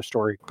particular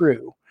story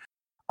grew.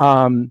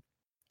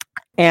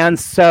 And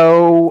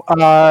so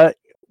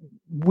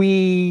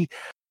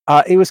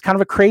it was kind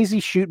of a crazy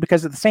shoot,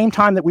 because at the same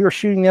time that we were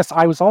shooting this,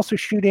 I was also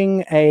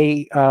shooting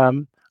a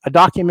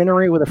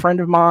documentary with a friend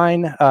of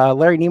mine,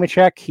 Larry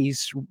Nemechek.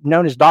 He's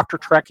known as Dr.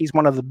 Trek. He's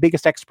one of the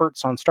biggest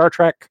experts on Star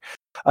Trek.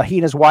 He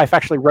and his wife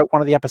actually wrote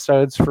one of the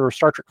episodes for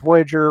Star Trek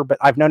Voyager, but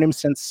I've known him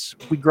since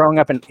we growing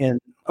up in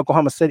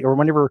Oklahoma City, or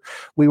whenever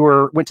we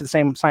went to the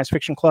same science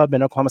fiction club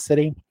in Oklahoma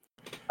City.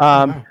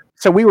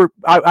 So we were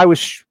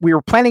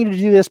planning to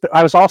do this, but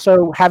I was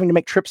also having to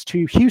make trips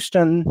to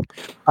Houston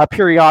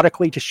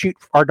periodically to shoot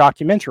our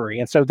documentary,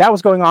 and so that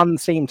was going on at the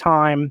same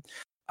time.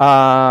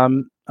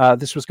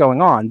 this was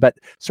going on. But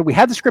so we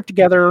had the script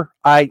together.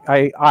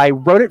 I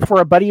wrote it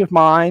for a buddy of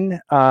mine,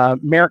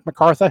 Merrick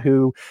McCarthy,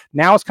 who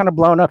now is kind of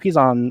blown up. He's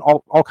on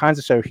all kinds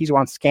of stuff. He's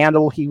on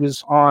Scandal. He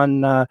was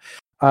on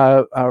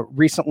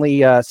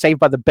recently Saved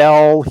by the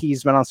Bell.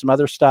 He's been on some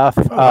other stuff.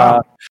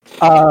 Oh,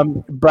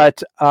 wow.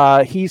 But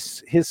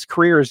his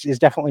career has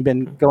definitely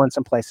been going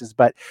some places.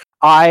 But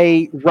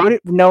I wrote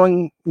it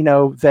knowing,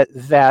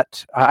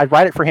 that I'd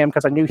write it for him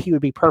because I knew he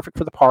would be perfect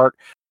for the part.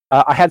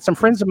 I had some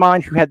friends of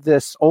mine who had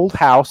this old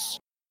house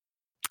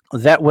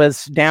that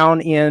was down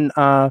in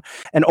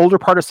an older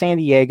part of San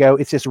Diego.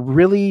 It's this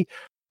really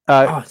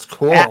it's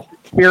cool.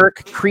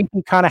 Atmospheric,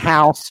 creepy kind of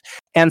house.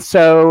 And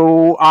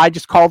so I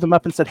just called them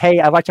up and said, hey,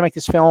 I'd like to make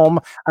this film.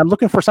 I'm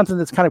looking for something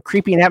that's kind of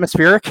creepy and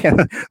atmospheric. And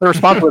the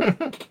response was,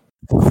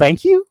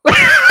 thank you.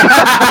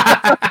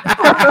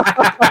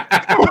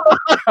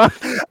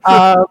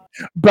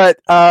 But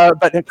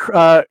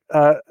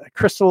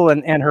Crystal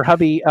and her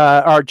hubby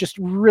are just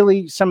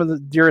really some of the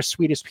dearest,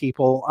 sweetest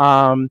people.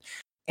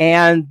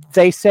 And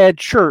they said,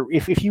 sure,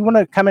 if you want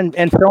to come in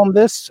and film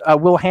this,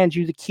 we'll hand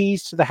you the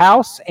keys to the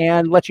house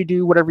and let you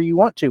do whatever you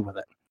want to with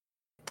it.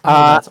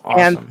 That's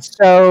awesome.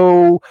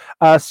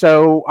 And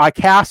so I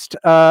cast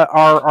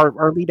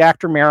our lead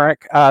actor,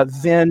 Merrick.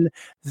 Then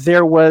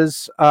there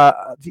was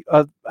a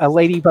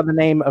lady by the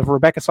name of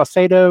Rebecca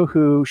Saucedo,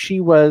 who she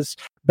was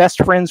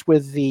best friends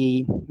with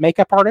the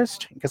makeup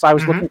artist, because I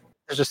was looking.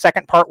 There's a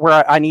second part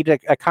where I need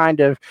a kind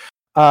of.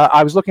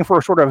 I was looking for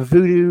a sort of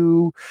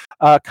voodoo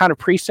kind of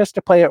priestess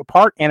to play a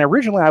part, and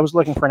originally I was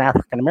looking for an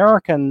African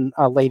American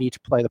lady to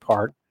play the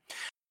part.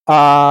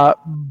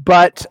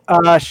 But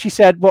she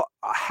said, "Well,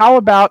 how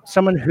about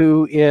someone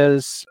who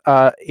is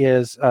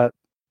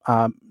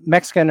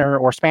Mexican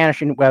or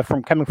Spanish and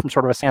coming from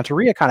sort of a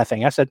Santeria kind of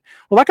thing?" I said,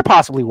 "Well, that could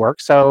possibly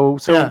work." So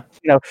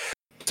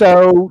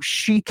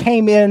she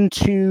came in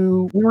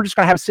we were just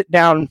going to have a sit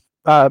down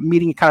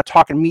meeting, and kind of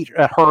talk and meet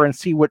her and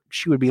see what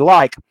she would be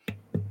like.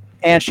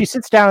 And she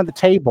sits down at the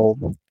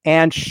table,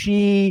 and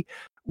she,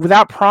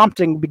 without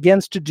prompting,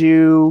 begins to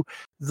do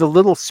the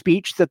little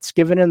speech that's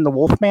given in The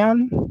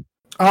Wolfman.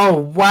 Oh,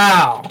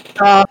 wow.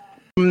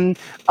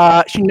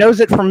 She knows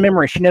it from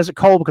memory. She knows it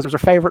cold because it was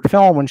her favorite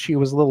film when she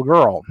was a little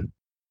girl.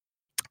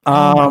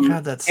 Oh my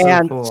God, that's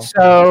so cool.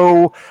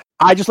 So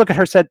I just looked at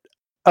her and said,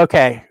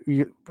 okay,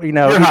 you're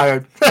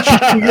hired.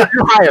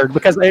 You're hired,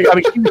 because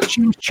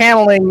she was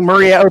channeling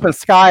Maria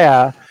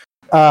Openskaya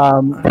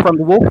from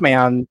The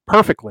Wolfman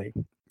perfectly.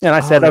 And I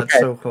said, that's okay.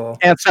 So cool.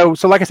 And so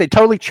like I said,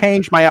 totally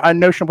changed my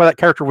notion of what that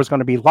character was going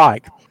to be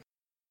like.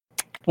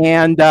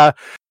 And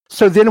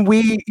so then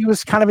it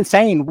was kind of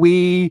insane.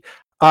 We,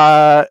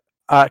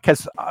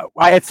 because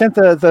I had sent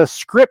the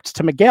script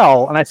to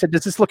Miguel, and I said,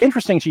 "Does this look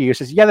interesting to you?" He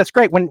says, "Yeah, that's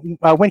great. When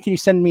can you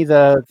send me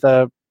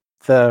the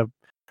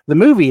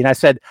movie?" And I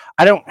said,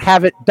 "I don't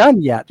have it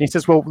done yet." And he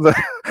says, "Well,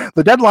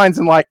 the deadline's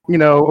in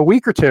a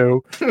week or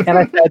two."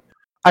 And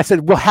I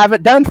said, "We'll have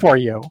it done for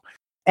you."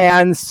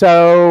 And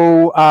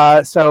so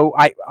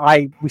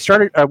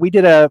we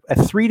did a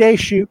 3-day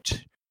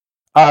shoot.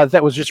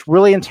 That was just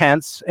really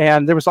intense,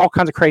 and there was all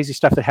kinds of crazy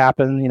stuff that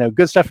happened,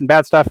 good stuff and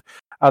bad stuff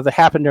that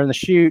happened during the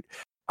shoot.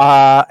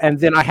 And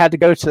then I had to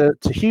go to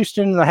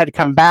Houston, and I had to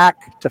come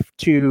back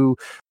to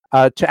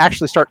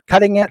actually start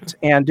cutting it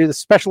and do the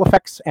special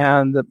effects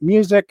and the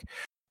music.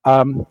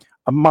 A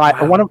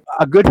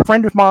good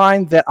friend of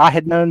mine that I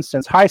had known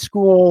since high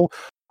school,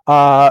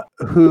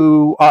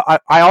 who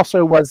I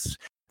also was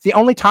the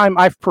only time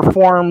I've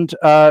performed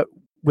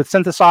with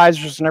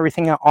synthesizers and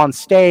everything on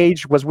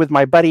stage was with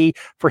my buddy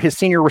for his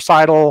senior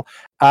recital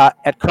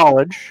at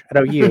college at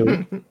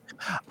OU.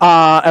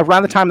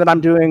 Around the time that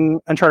I'm doing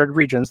Uncharted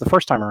Regions the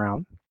first time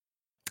around.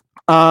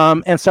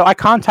 And so I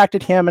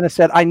contacted him and I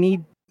said, I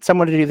need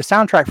someone to do the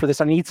soundtrack for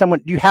this. I need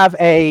someone. Do you have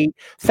a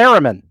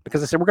theremin?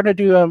 Because I said, we're going to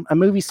do a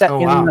movie set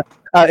in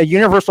a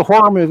Universal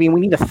horror movie, and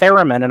we need a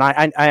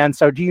theremin. And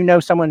so do you know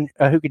someone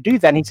who could do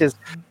that? And he says,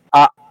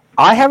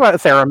 I have a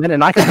theremin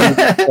and I can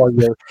do it for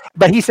you.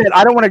 But he said,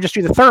 I don't want to just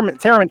do the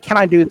theremin. Can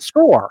I do the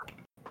score?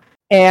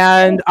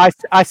 And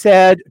I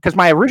said, because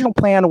my original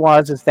plan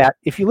is that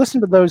if you listen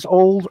to those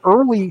old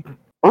early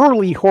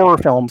horror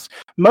films,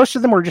 most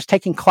of them were just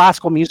taking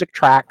classical music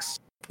tracks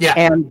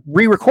and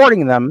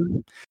re-recording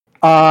them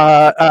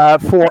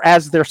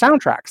as their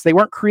soundtracks. They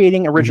weren't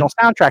creating original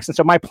soundtracks. And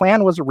so my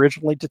plan was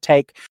originally to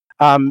take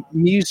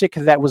music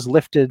that was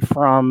lifted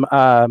from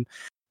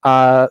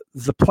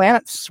the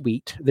Planet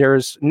Suite.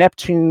 There's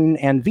Neptune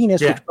and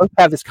Venus, which both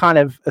have this kind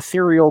of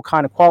ethereal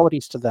kind of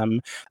qualities to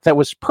them that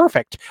was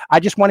perfect. I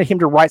just wanted him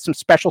to write some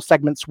special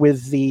segments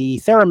with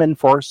the theremin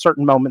for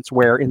certain moments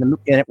where you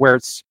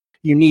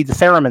need the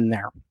theremin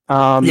there.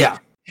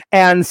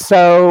 And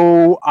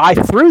so I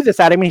threw this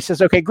at him, and he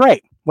says, okay,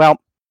 great. Well,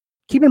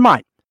 keep in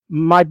mind,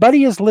 my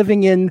buddy is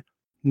living in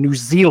New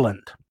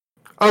Zealand.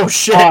 Oh,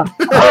 shit.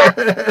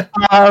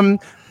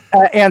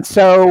 And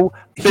so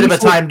bit of a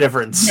time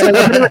difference.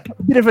 A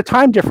bit of a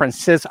time difference.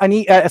 Says I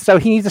need. So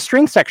he needs a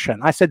string section.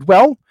 I said,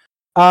 well,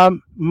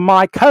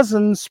 my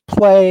cousins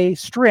play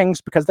strings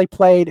because they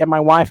played at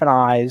my wife and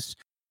I's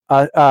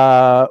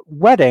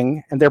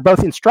wedding, and they're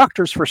both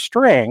instructors for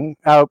string.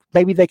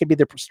 Maybe they could be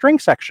the string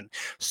section.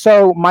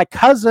 So my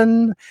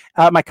cousins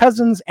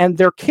and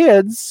their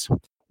kids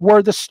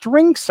were the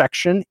string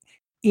section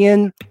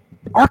in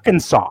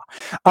Arkansas.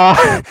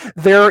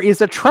 There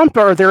is a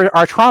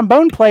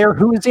trombone player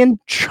who is in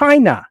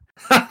China.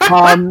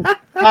 And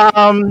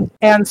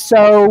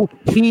so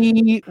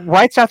he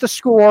writes out the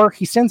score,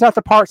 he sends out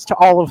the parts to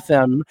all of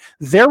them.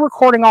 They're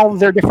recording all of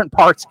their different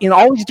parts in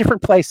all these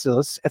different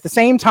places at the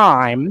same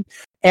time,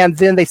 and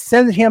then they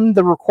send him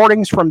the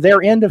recordings from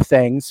their end of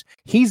things.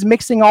 He's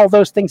mixing all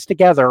those things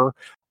together,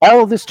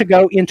 all of this to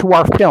go into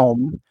our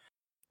film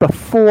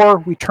before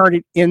we turn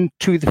it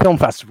into the film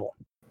festival.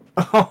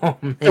 Oh,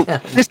 man. So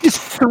this is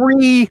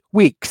 3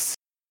 weeks.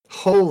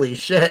 Holy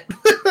shit.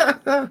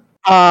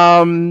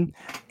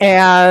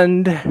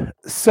 And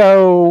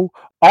so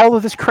all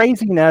of this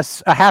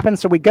craziness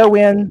happens. So we go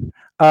in,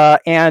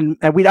 and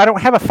I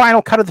don't have a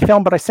final cut of the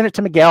film, but I sent it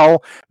to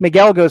Miguel.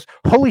 Miguel goes,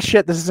 "Holy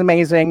shit, this is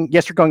amazing.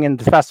 Yes, you're going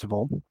into the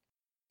festival."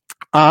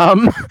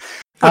 And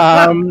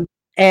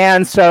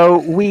so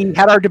we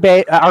had our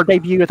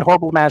debut at the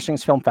Horrible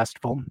Imaginings Film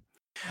Festival.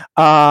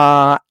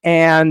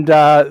 And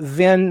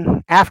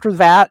then after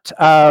that,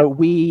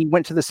 we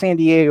went to the San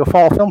Diego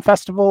Fall Film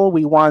Festival.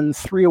 We won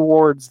 3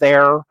 awards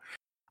there.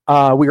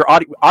 We were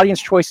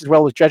audience choice as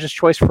well as judges'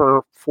 choice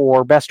for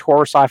best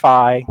horror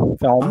sci-fi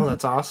film. Oh,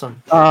 that's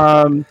awesome.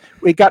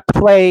 We got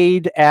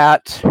played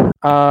at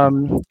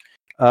at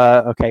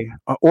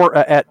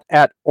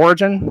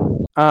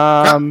Origin.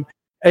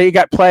 It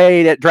got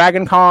played at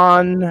Dragon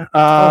Con.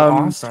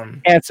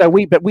 Awesome. And so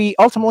we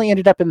ultimately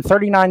ended up in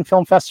 39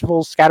 film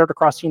festivals scattered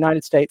across the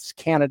United States,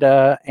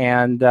 Canada,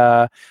 and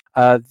the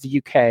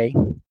UK.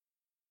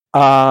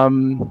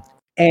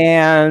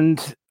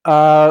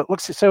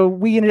 So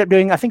we ended up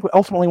doing, I think we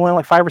ultimately won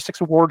like 5 or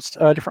 6 awards,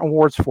 different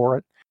awards for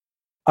it.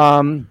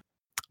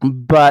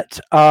 But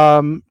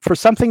for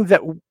something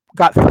that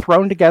got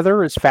thrown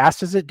together as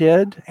fast as it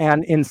did,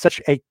 and in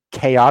such a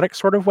chaotic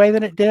sort of way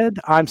that it did,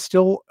 I'm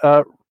still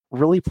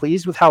really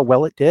pleased with how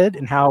well it did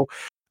and how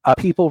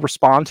people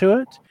respond to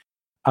it.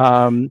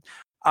 I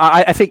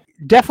think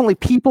definitely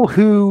people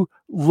who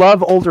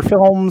love older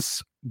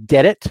films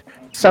get it.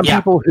 Some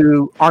people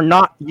who are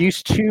not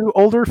used to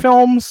older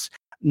films,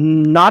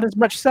 not as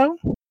much so.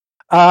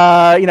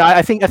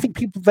 I think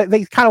people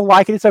they kind of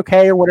like it. It's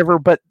okay or whatever,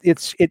 but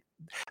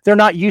they're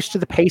not used to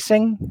the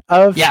pacing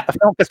of a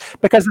film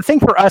because the thing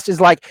for us is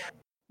like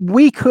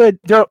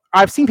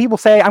I've seen people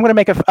say I'm going to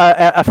make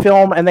a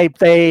film and they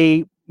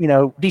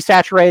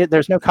desaturate it.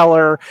 There's no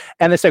color,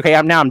 and it's okay.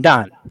 I'm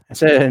done. I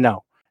said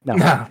no. There's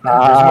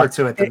more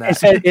to it than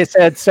that. It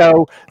said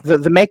so.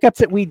 The makeup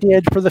that we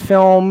did for the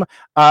film,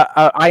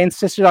 I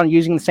insisted on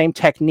using the same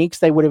techniques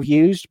they would have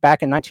used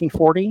back in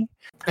 1940,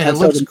 and it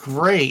looks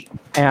great.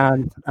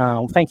 And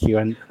thank you.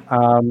 And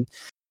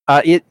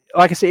it,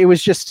 like I said, it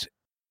was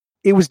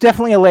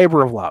definitely a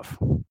labor of love.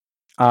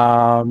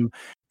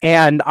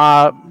 And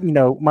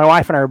my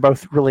wife and I are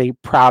both really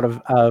proud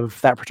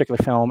of that particular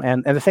film.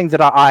 And the thing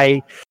that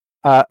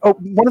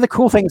one of the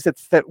cool things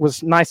that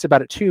was nice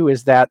about it too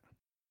is that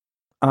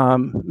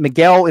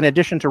Miguel, in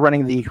addition to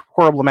running the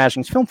Horrible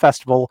Imaginings Film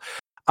Festival,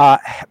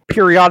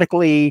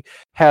 periodically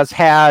has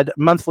had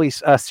monthly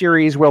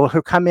series where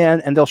he'll come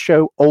in and they'll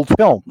show old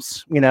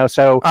films.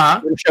 So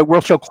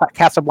we'll show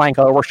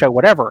Casablanca or we'll show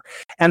whatever.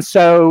 And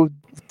so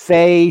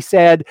they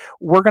said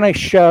we're going to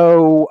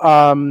show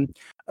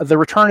The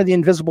Return of the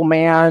Invisible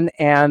Man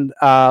and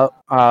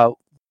and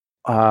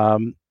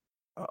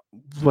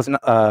it was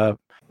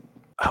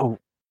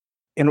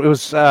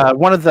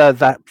one of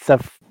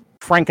the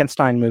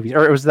Frankenstein movies,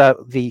 or it was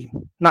the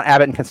not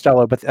Abbott and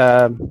Costello, but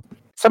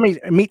somebody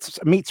meets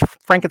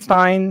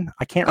Frankenstein.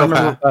 I can't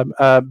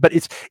remember, but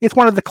it's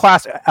one of the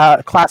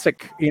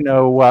classic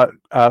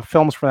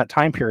films from that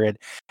time period.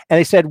 And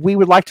they said we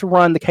would like to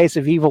run The Case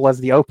of Evil as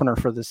the opener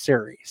for this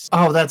series.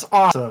 Oh, that's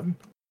awesome.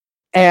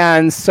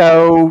 And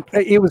so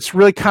it was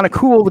really kind of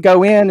cool to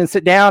go in and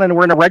sit down, and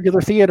we're in a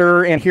regular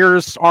theater, and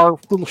here's our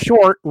little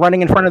short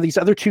running in front of these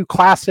other 2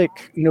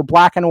 classic,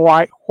 black and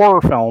white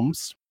horror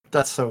films.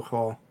 That's so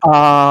cool.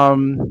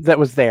 That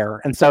was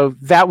there. And so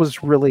that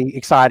was really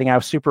exciting. I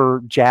was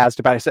super jazzed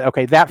about it. I said,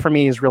 okay, that for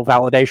me is real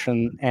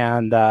validation.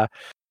 And the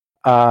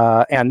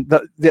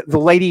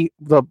lady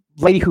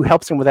who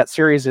helps him with that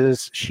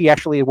series she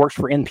actually works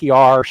for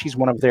NPR. She's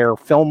one of their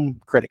film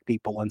critic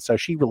people. And so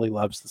she really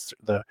loves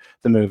the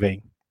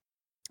movie.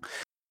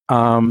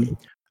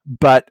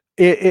 But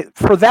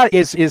for that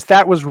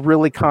that was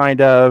really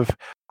kind of,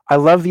 I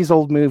love these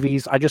old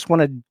movies. I just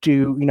want to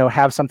do,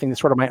 have something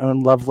that's sort of my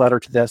own love letter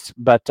to this.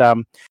 But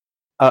a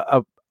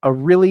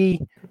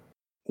really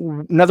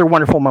another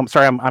wonderful moment.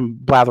 Sorry, I'm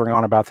blathering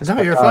on about this. No,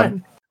 you're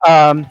fine.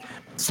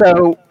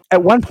 So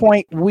at one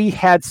point we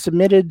had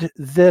submitted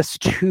this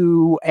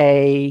to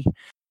a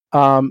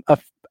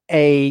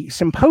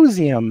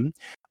symposium,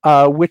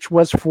 which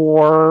was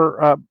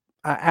for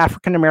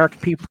African American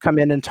people to come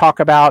in and talk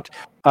about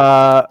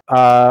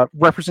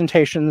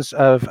representations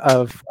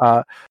of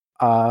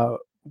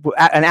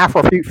an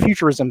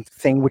Afrofuturism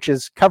thing, which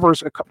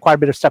covers quite a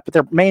bit of stuff. But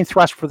their main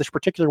thrust for this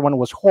particular one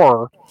was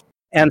horror.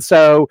 And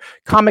so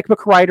comic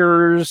book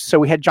writers, so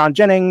we had John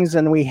Jennings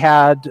and we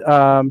had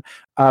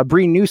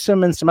Bree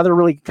Newsome and some other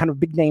really kind of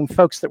big name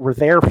folks that were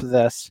there for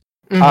this.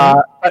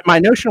 But my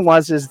notion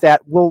is that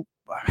we'll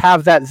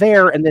have that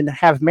there and then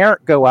have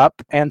Merrick go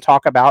up and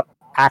talk about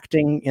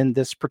acting in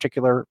this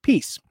particular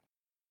piece.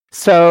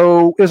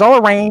 So it was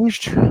all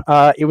arranged.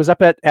 It was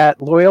up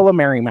at Loyola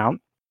Marymount.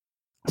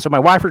 So my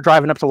wife was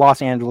driving up to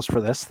Los Angeles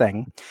for this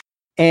thing.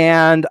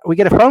 And we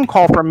get a phone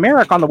call from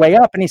Merrick on the way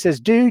up, and he says,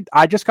 "Dude,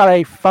 I just got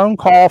a phone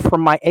call from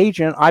my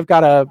agent. I've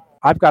got a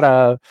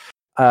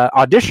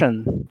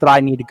audition that I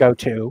need to go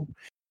to."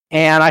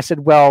 And I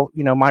said, "Well,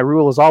 my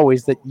rule is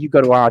always that you go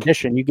to an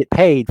audition, you get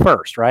paid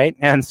first, right?"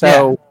 And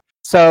so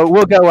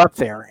we'll go up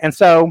there. And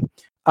so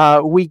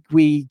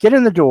we get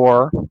in the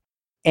door,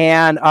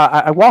 and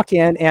I walk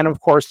in, and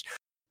of course,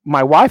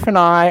 my wife and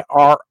I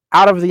are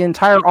out of the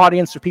entire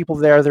audience of people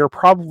there. There are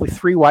probably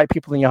 3 white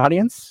people in the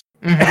audience.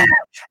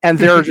 And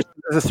there are just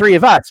the 3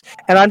 of us,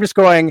 and I'm just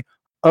going,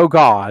 "Oh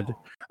God,"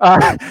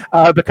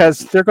 because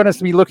they're going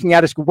to be looking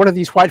at us. What are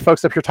these white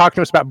folks up here talking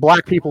to us about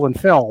black people in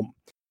film?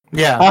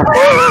 Yeah.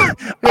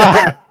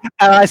 And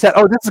I said,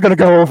 "Oh, this is going to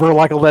go over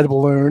like a lead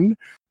balloon,"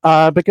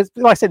 because,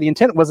 like I said, the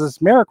intent was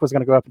Merrick was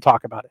going to go up and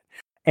talk about it,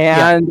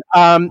 and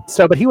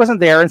but he wasn't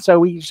there, and so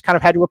we just kind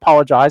of had to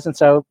apologize, and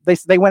so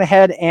they went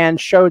ahead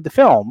and showed the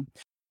film,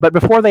 but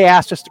before they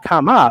asked us to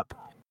come up.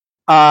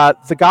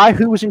 The guy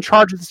who was in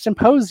charge of the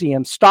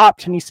symposium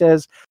stopped and he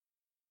says,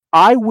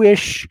 "I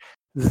wish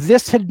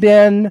this had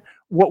been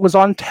what was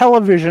on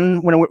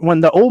television when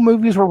the old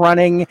movies were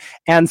running.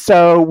 And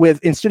so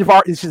instead of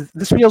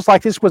this feels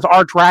like this was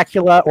our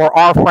Dracula or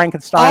our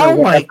Frankenstein."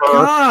 Oh my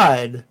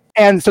God.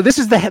 And so this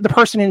is the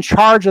person in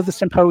charge of the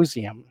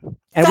symposium.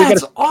 And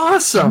that's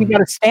awesome. We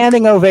got a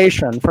standing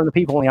ovation from the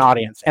people in the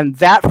audience. And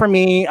that for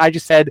me, I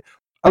just said,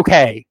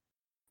 okay,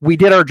 we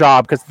did our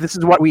job because this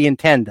is what we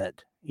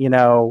intended.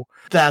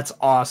 That's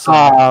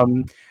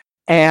awesome.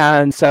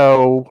 And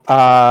so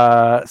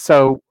I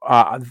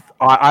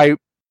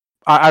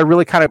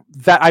really kind of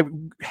I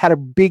had a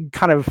big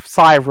kind of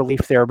sigh of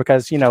relief there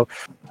because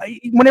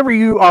whenever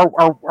you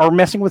are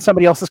messing with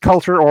somebody else's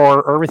culture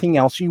or everything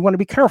else, you want to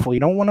be careful.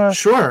 You don't want to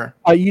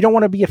you don't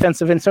want to be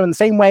offensive. And so in the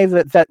same way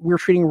that we're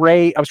treating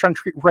Ray, I was trying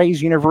to treat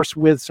Ray's universe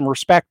with some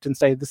respect and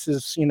say this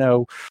is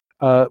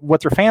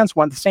what their fans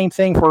want. The same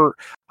thing for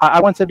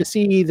I want them to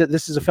see that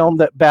this is a film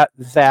that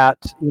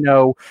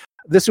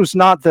this was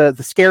not the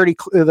scaredy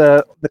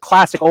the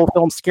classic old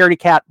film scaredy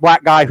cat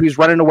black guy who's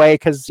running away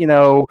because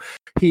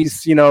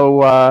he's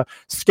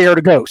scared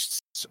of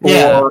ghosts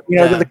or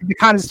the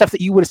kind of stuff that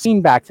you would have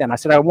seen back then. I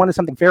said I wanted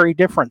something very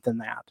different than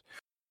that.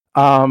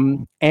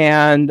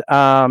 And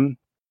the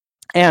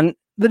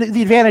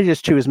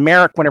advantages too is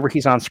Merrick, whenever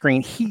he's on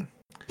screen, he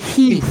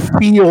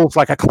feels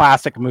like a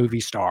classic movie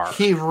star.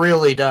 He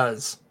really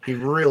does. He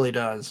really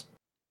does.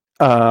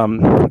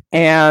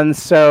 And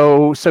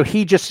so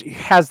he just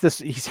has this.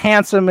 He's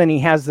handsome, and he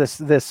has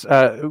this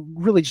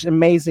really just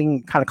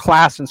amazing kind of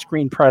class and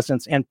screen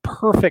presence, and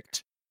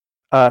perfect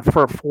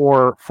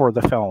for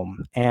the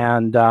film.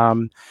 And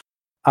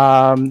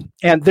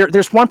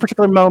there's one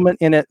particular moment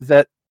in it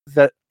that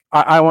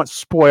I won't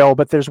spoil,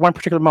 but there's one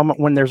particular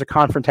moment when there's a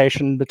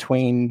confrontation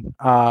between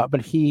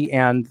but he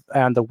and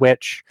the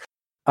witch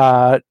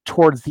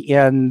towards the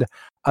end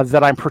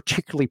that I'm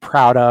particularly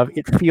proud of.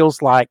 It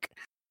feels like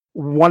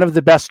one of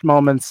the best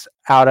moments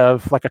out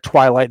of like a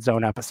Twilight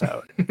Zone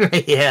episode.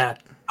 Yeah.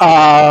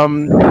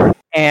 I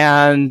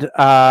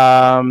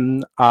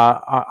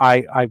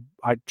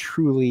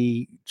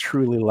truly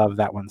love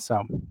that one.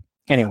 So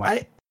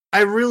anyway, I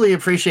really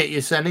appreciate you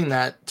sending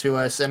that to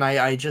us, and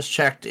I just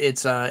checked.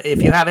 It's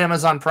if you have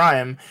Amazon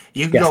Prime,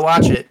 you can go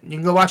watch it. You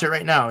can go watch it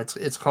right now.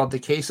 It's called The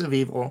Case of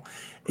Evil.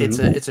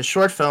 It's a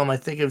short film. I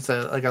think it's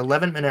like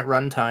 11-minute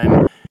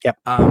runtime. Yep.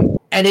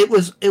 And it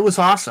was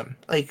awesome.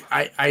 Like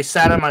I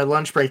sat on my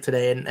lunch break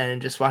today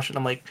and just watched it.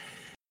 I'm like,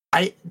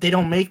 they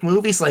don't make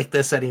movies like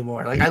this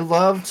anymore. Like I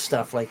loved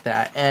stuff like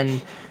that,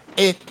 and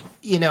it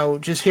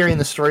just hearing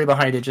the story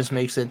behind it just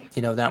makes it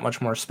that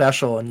much more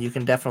special, and you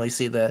can definitely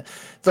see the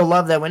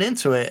love that went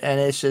into it, and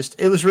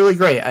it was really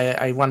great.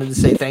 I wanted to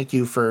say thank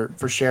you for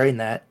sharing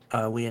that.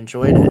 We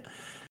enjoyed it.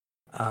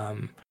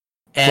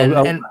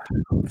 And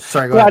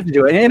sorry, go ahead. To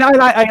do it. And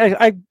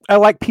I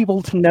like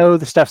people to know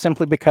the stuff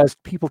simply because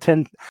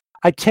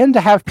I tend to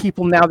have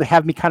people now that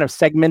have me kind of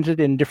segmented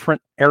in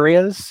different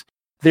areas.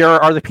 There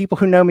are the people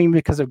who know me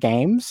because of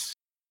games.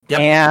 Yep.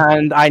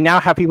 And I now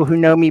have people who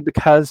know me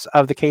because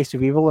of The Case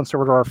of Evil and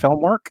sort of our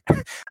film work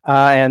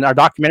and our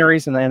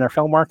documentaries and our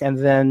film work. And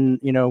then,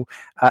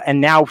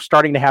 and now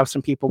starting to have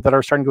some people that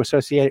are starting to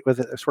associate it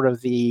with sort of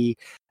the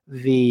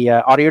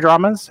audio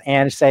dramas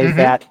and say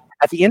that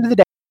at the end of the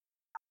day,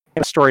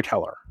 I'm a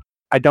storyteller.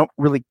 I don't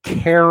really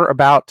care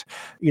about,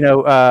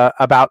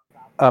 about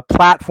a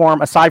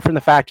platform aside from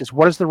the fact is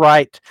what is the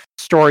right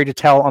story to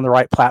tell on the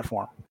right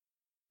platform.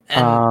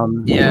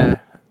 And, yeah.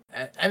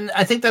 And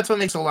I think that's what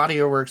makes a lot of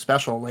your work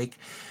special. Like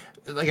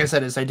like I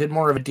said, as I did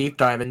more of a deep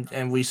dive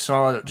and we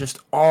saw just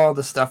all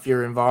the stuff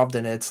you're involved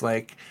in, it's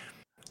like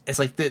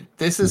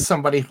this is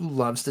somebody who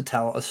loves to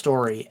tell a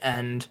story,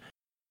 and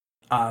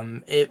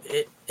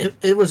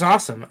it was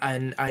awesome.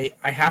 And I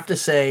have to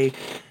say,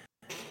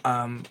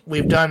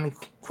 we've done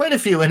quite a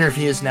few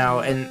interviews now,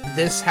 and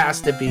this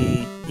has to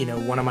be,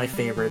 one of my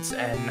favorites.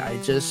 And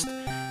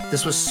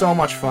this was so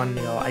much fun,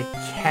 Neil. I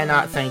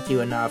cannot thank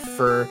you enough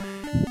for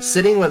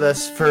sitting with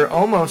us for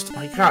almost,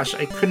 my gosh,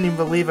 I couldn't even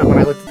believe it when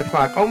I looked at the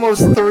clock.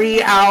 Almost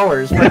 3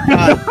 hours. My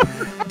God.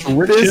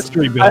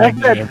 History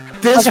building.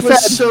 This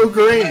was so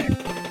great.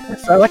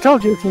 So I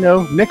told you,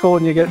 nickel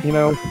and you get,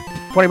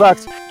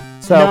 $20.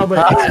 So no, but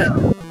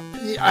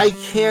I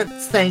can't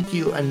thank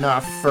you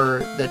enough for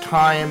the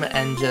time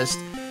and just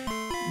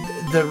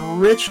the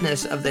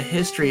richness of the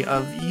history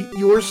of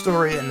your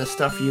story and the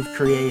stuff you've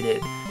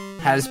created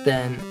has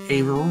been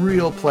a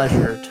real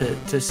pleasure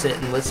to sit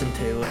and listen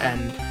to.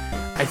 And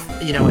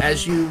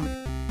as you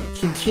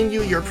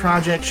continue your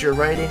projects, your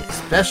writing,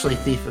 especially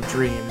Thief of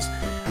Dreams,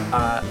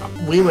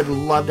 we would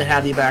love to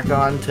have you back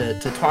on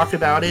to talk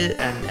about it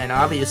and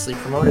obviously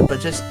promote it, but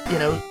just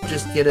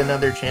get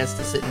another chance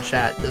to sit and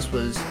chat. This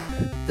was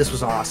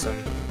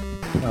awesome.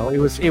 Well, it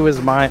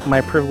was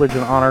my privilege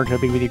and honor to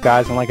be with you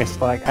guys, and like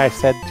I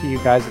said to you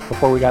guys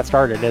before we got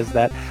started, is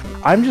that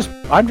I'm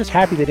just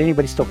happy that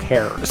anybody still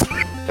cares.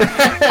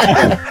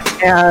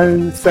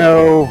 And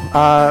so,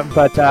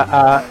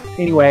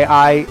 anyway,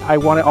 I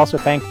want to also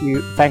thank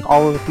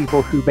all of the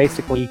people who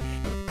basically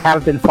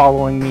have been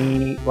following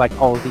me like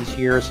all of these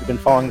years, have been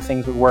following the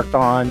things we worked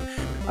on.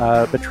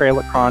 Betrayal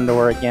at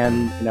Krondor,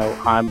 again,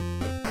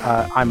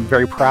 I'm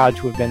very proud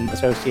to have been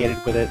associated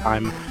with it.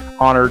 I'm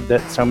honored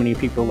that so many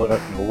people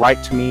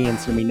write to me and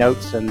send me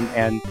notes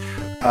and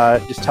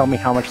just tell me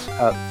how much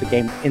the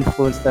game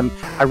influenced them.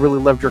 I really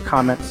loved your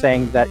comment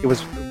saying that it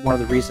was one of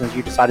the reasons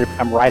you decided to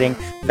become writing.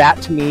 That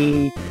to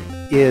me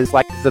is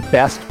like the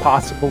best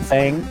possible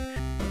thing.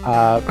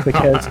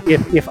 Because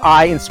if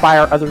I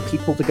inspire other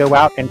people to go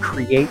out and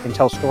create and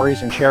tell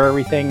stories and share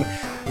everything,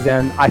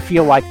 then I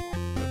feel like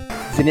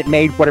then it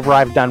made whatever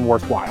I've done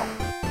worthwhile.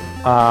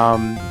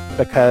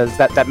 Because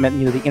that meant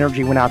the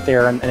energy went out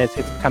there and it's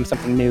become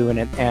something new,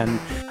 and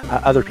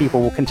other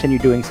people will continue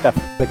doing stuff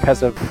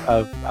because of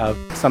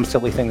some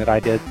silly thing that I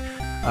did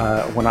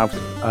when I was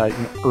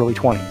early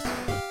 20s.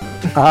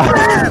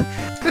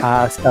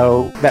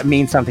 So that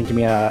means something to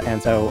me,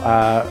 and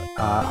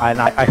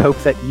I hope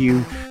that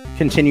you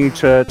continue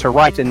to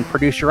write and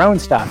produce your own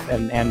stuff,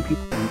 and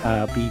people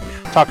can be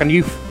talking to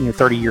you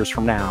 30 years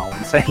from now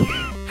and saying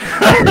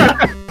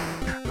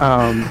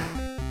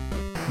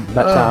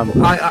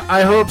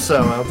I hope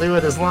so. I'll do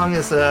it as long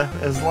as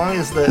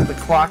the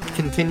clock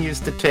continues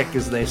to tick,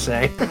 as they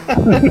say.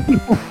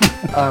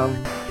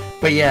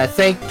 But yeah,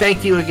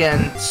 thank you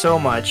again so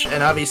much,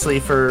 and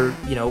obviously for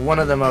one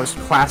of the most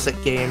classic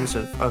games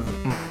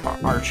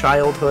of our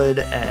childhood,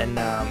 and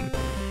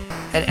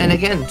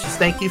again, just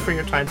thank you for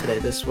your time today.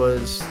 This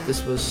was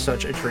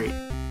such a treat.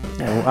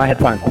 Yeah, well, I had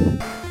fun.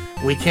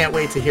 We can't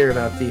wait to hear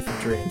about Thief of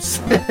Dreams.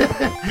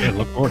 Yeah,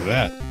 look forward to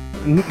that.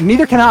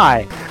 Neither can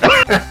I.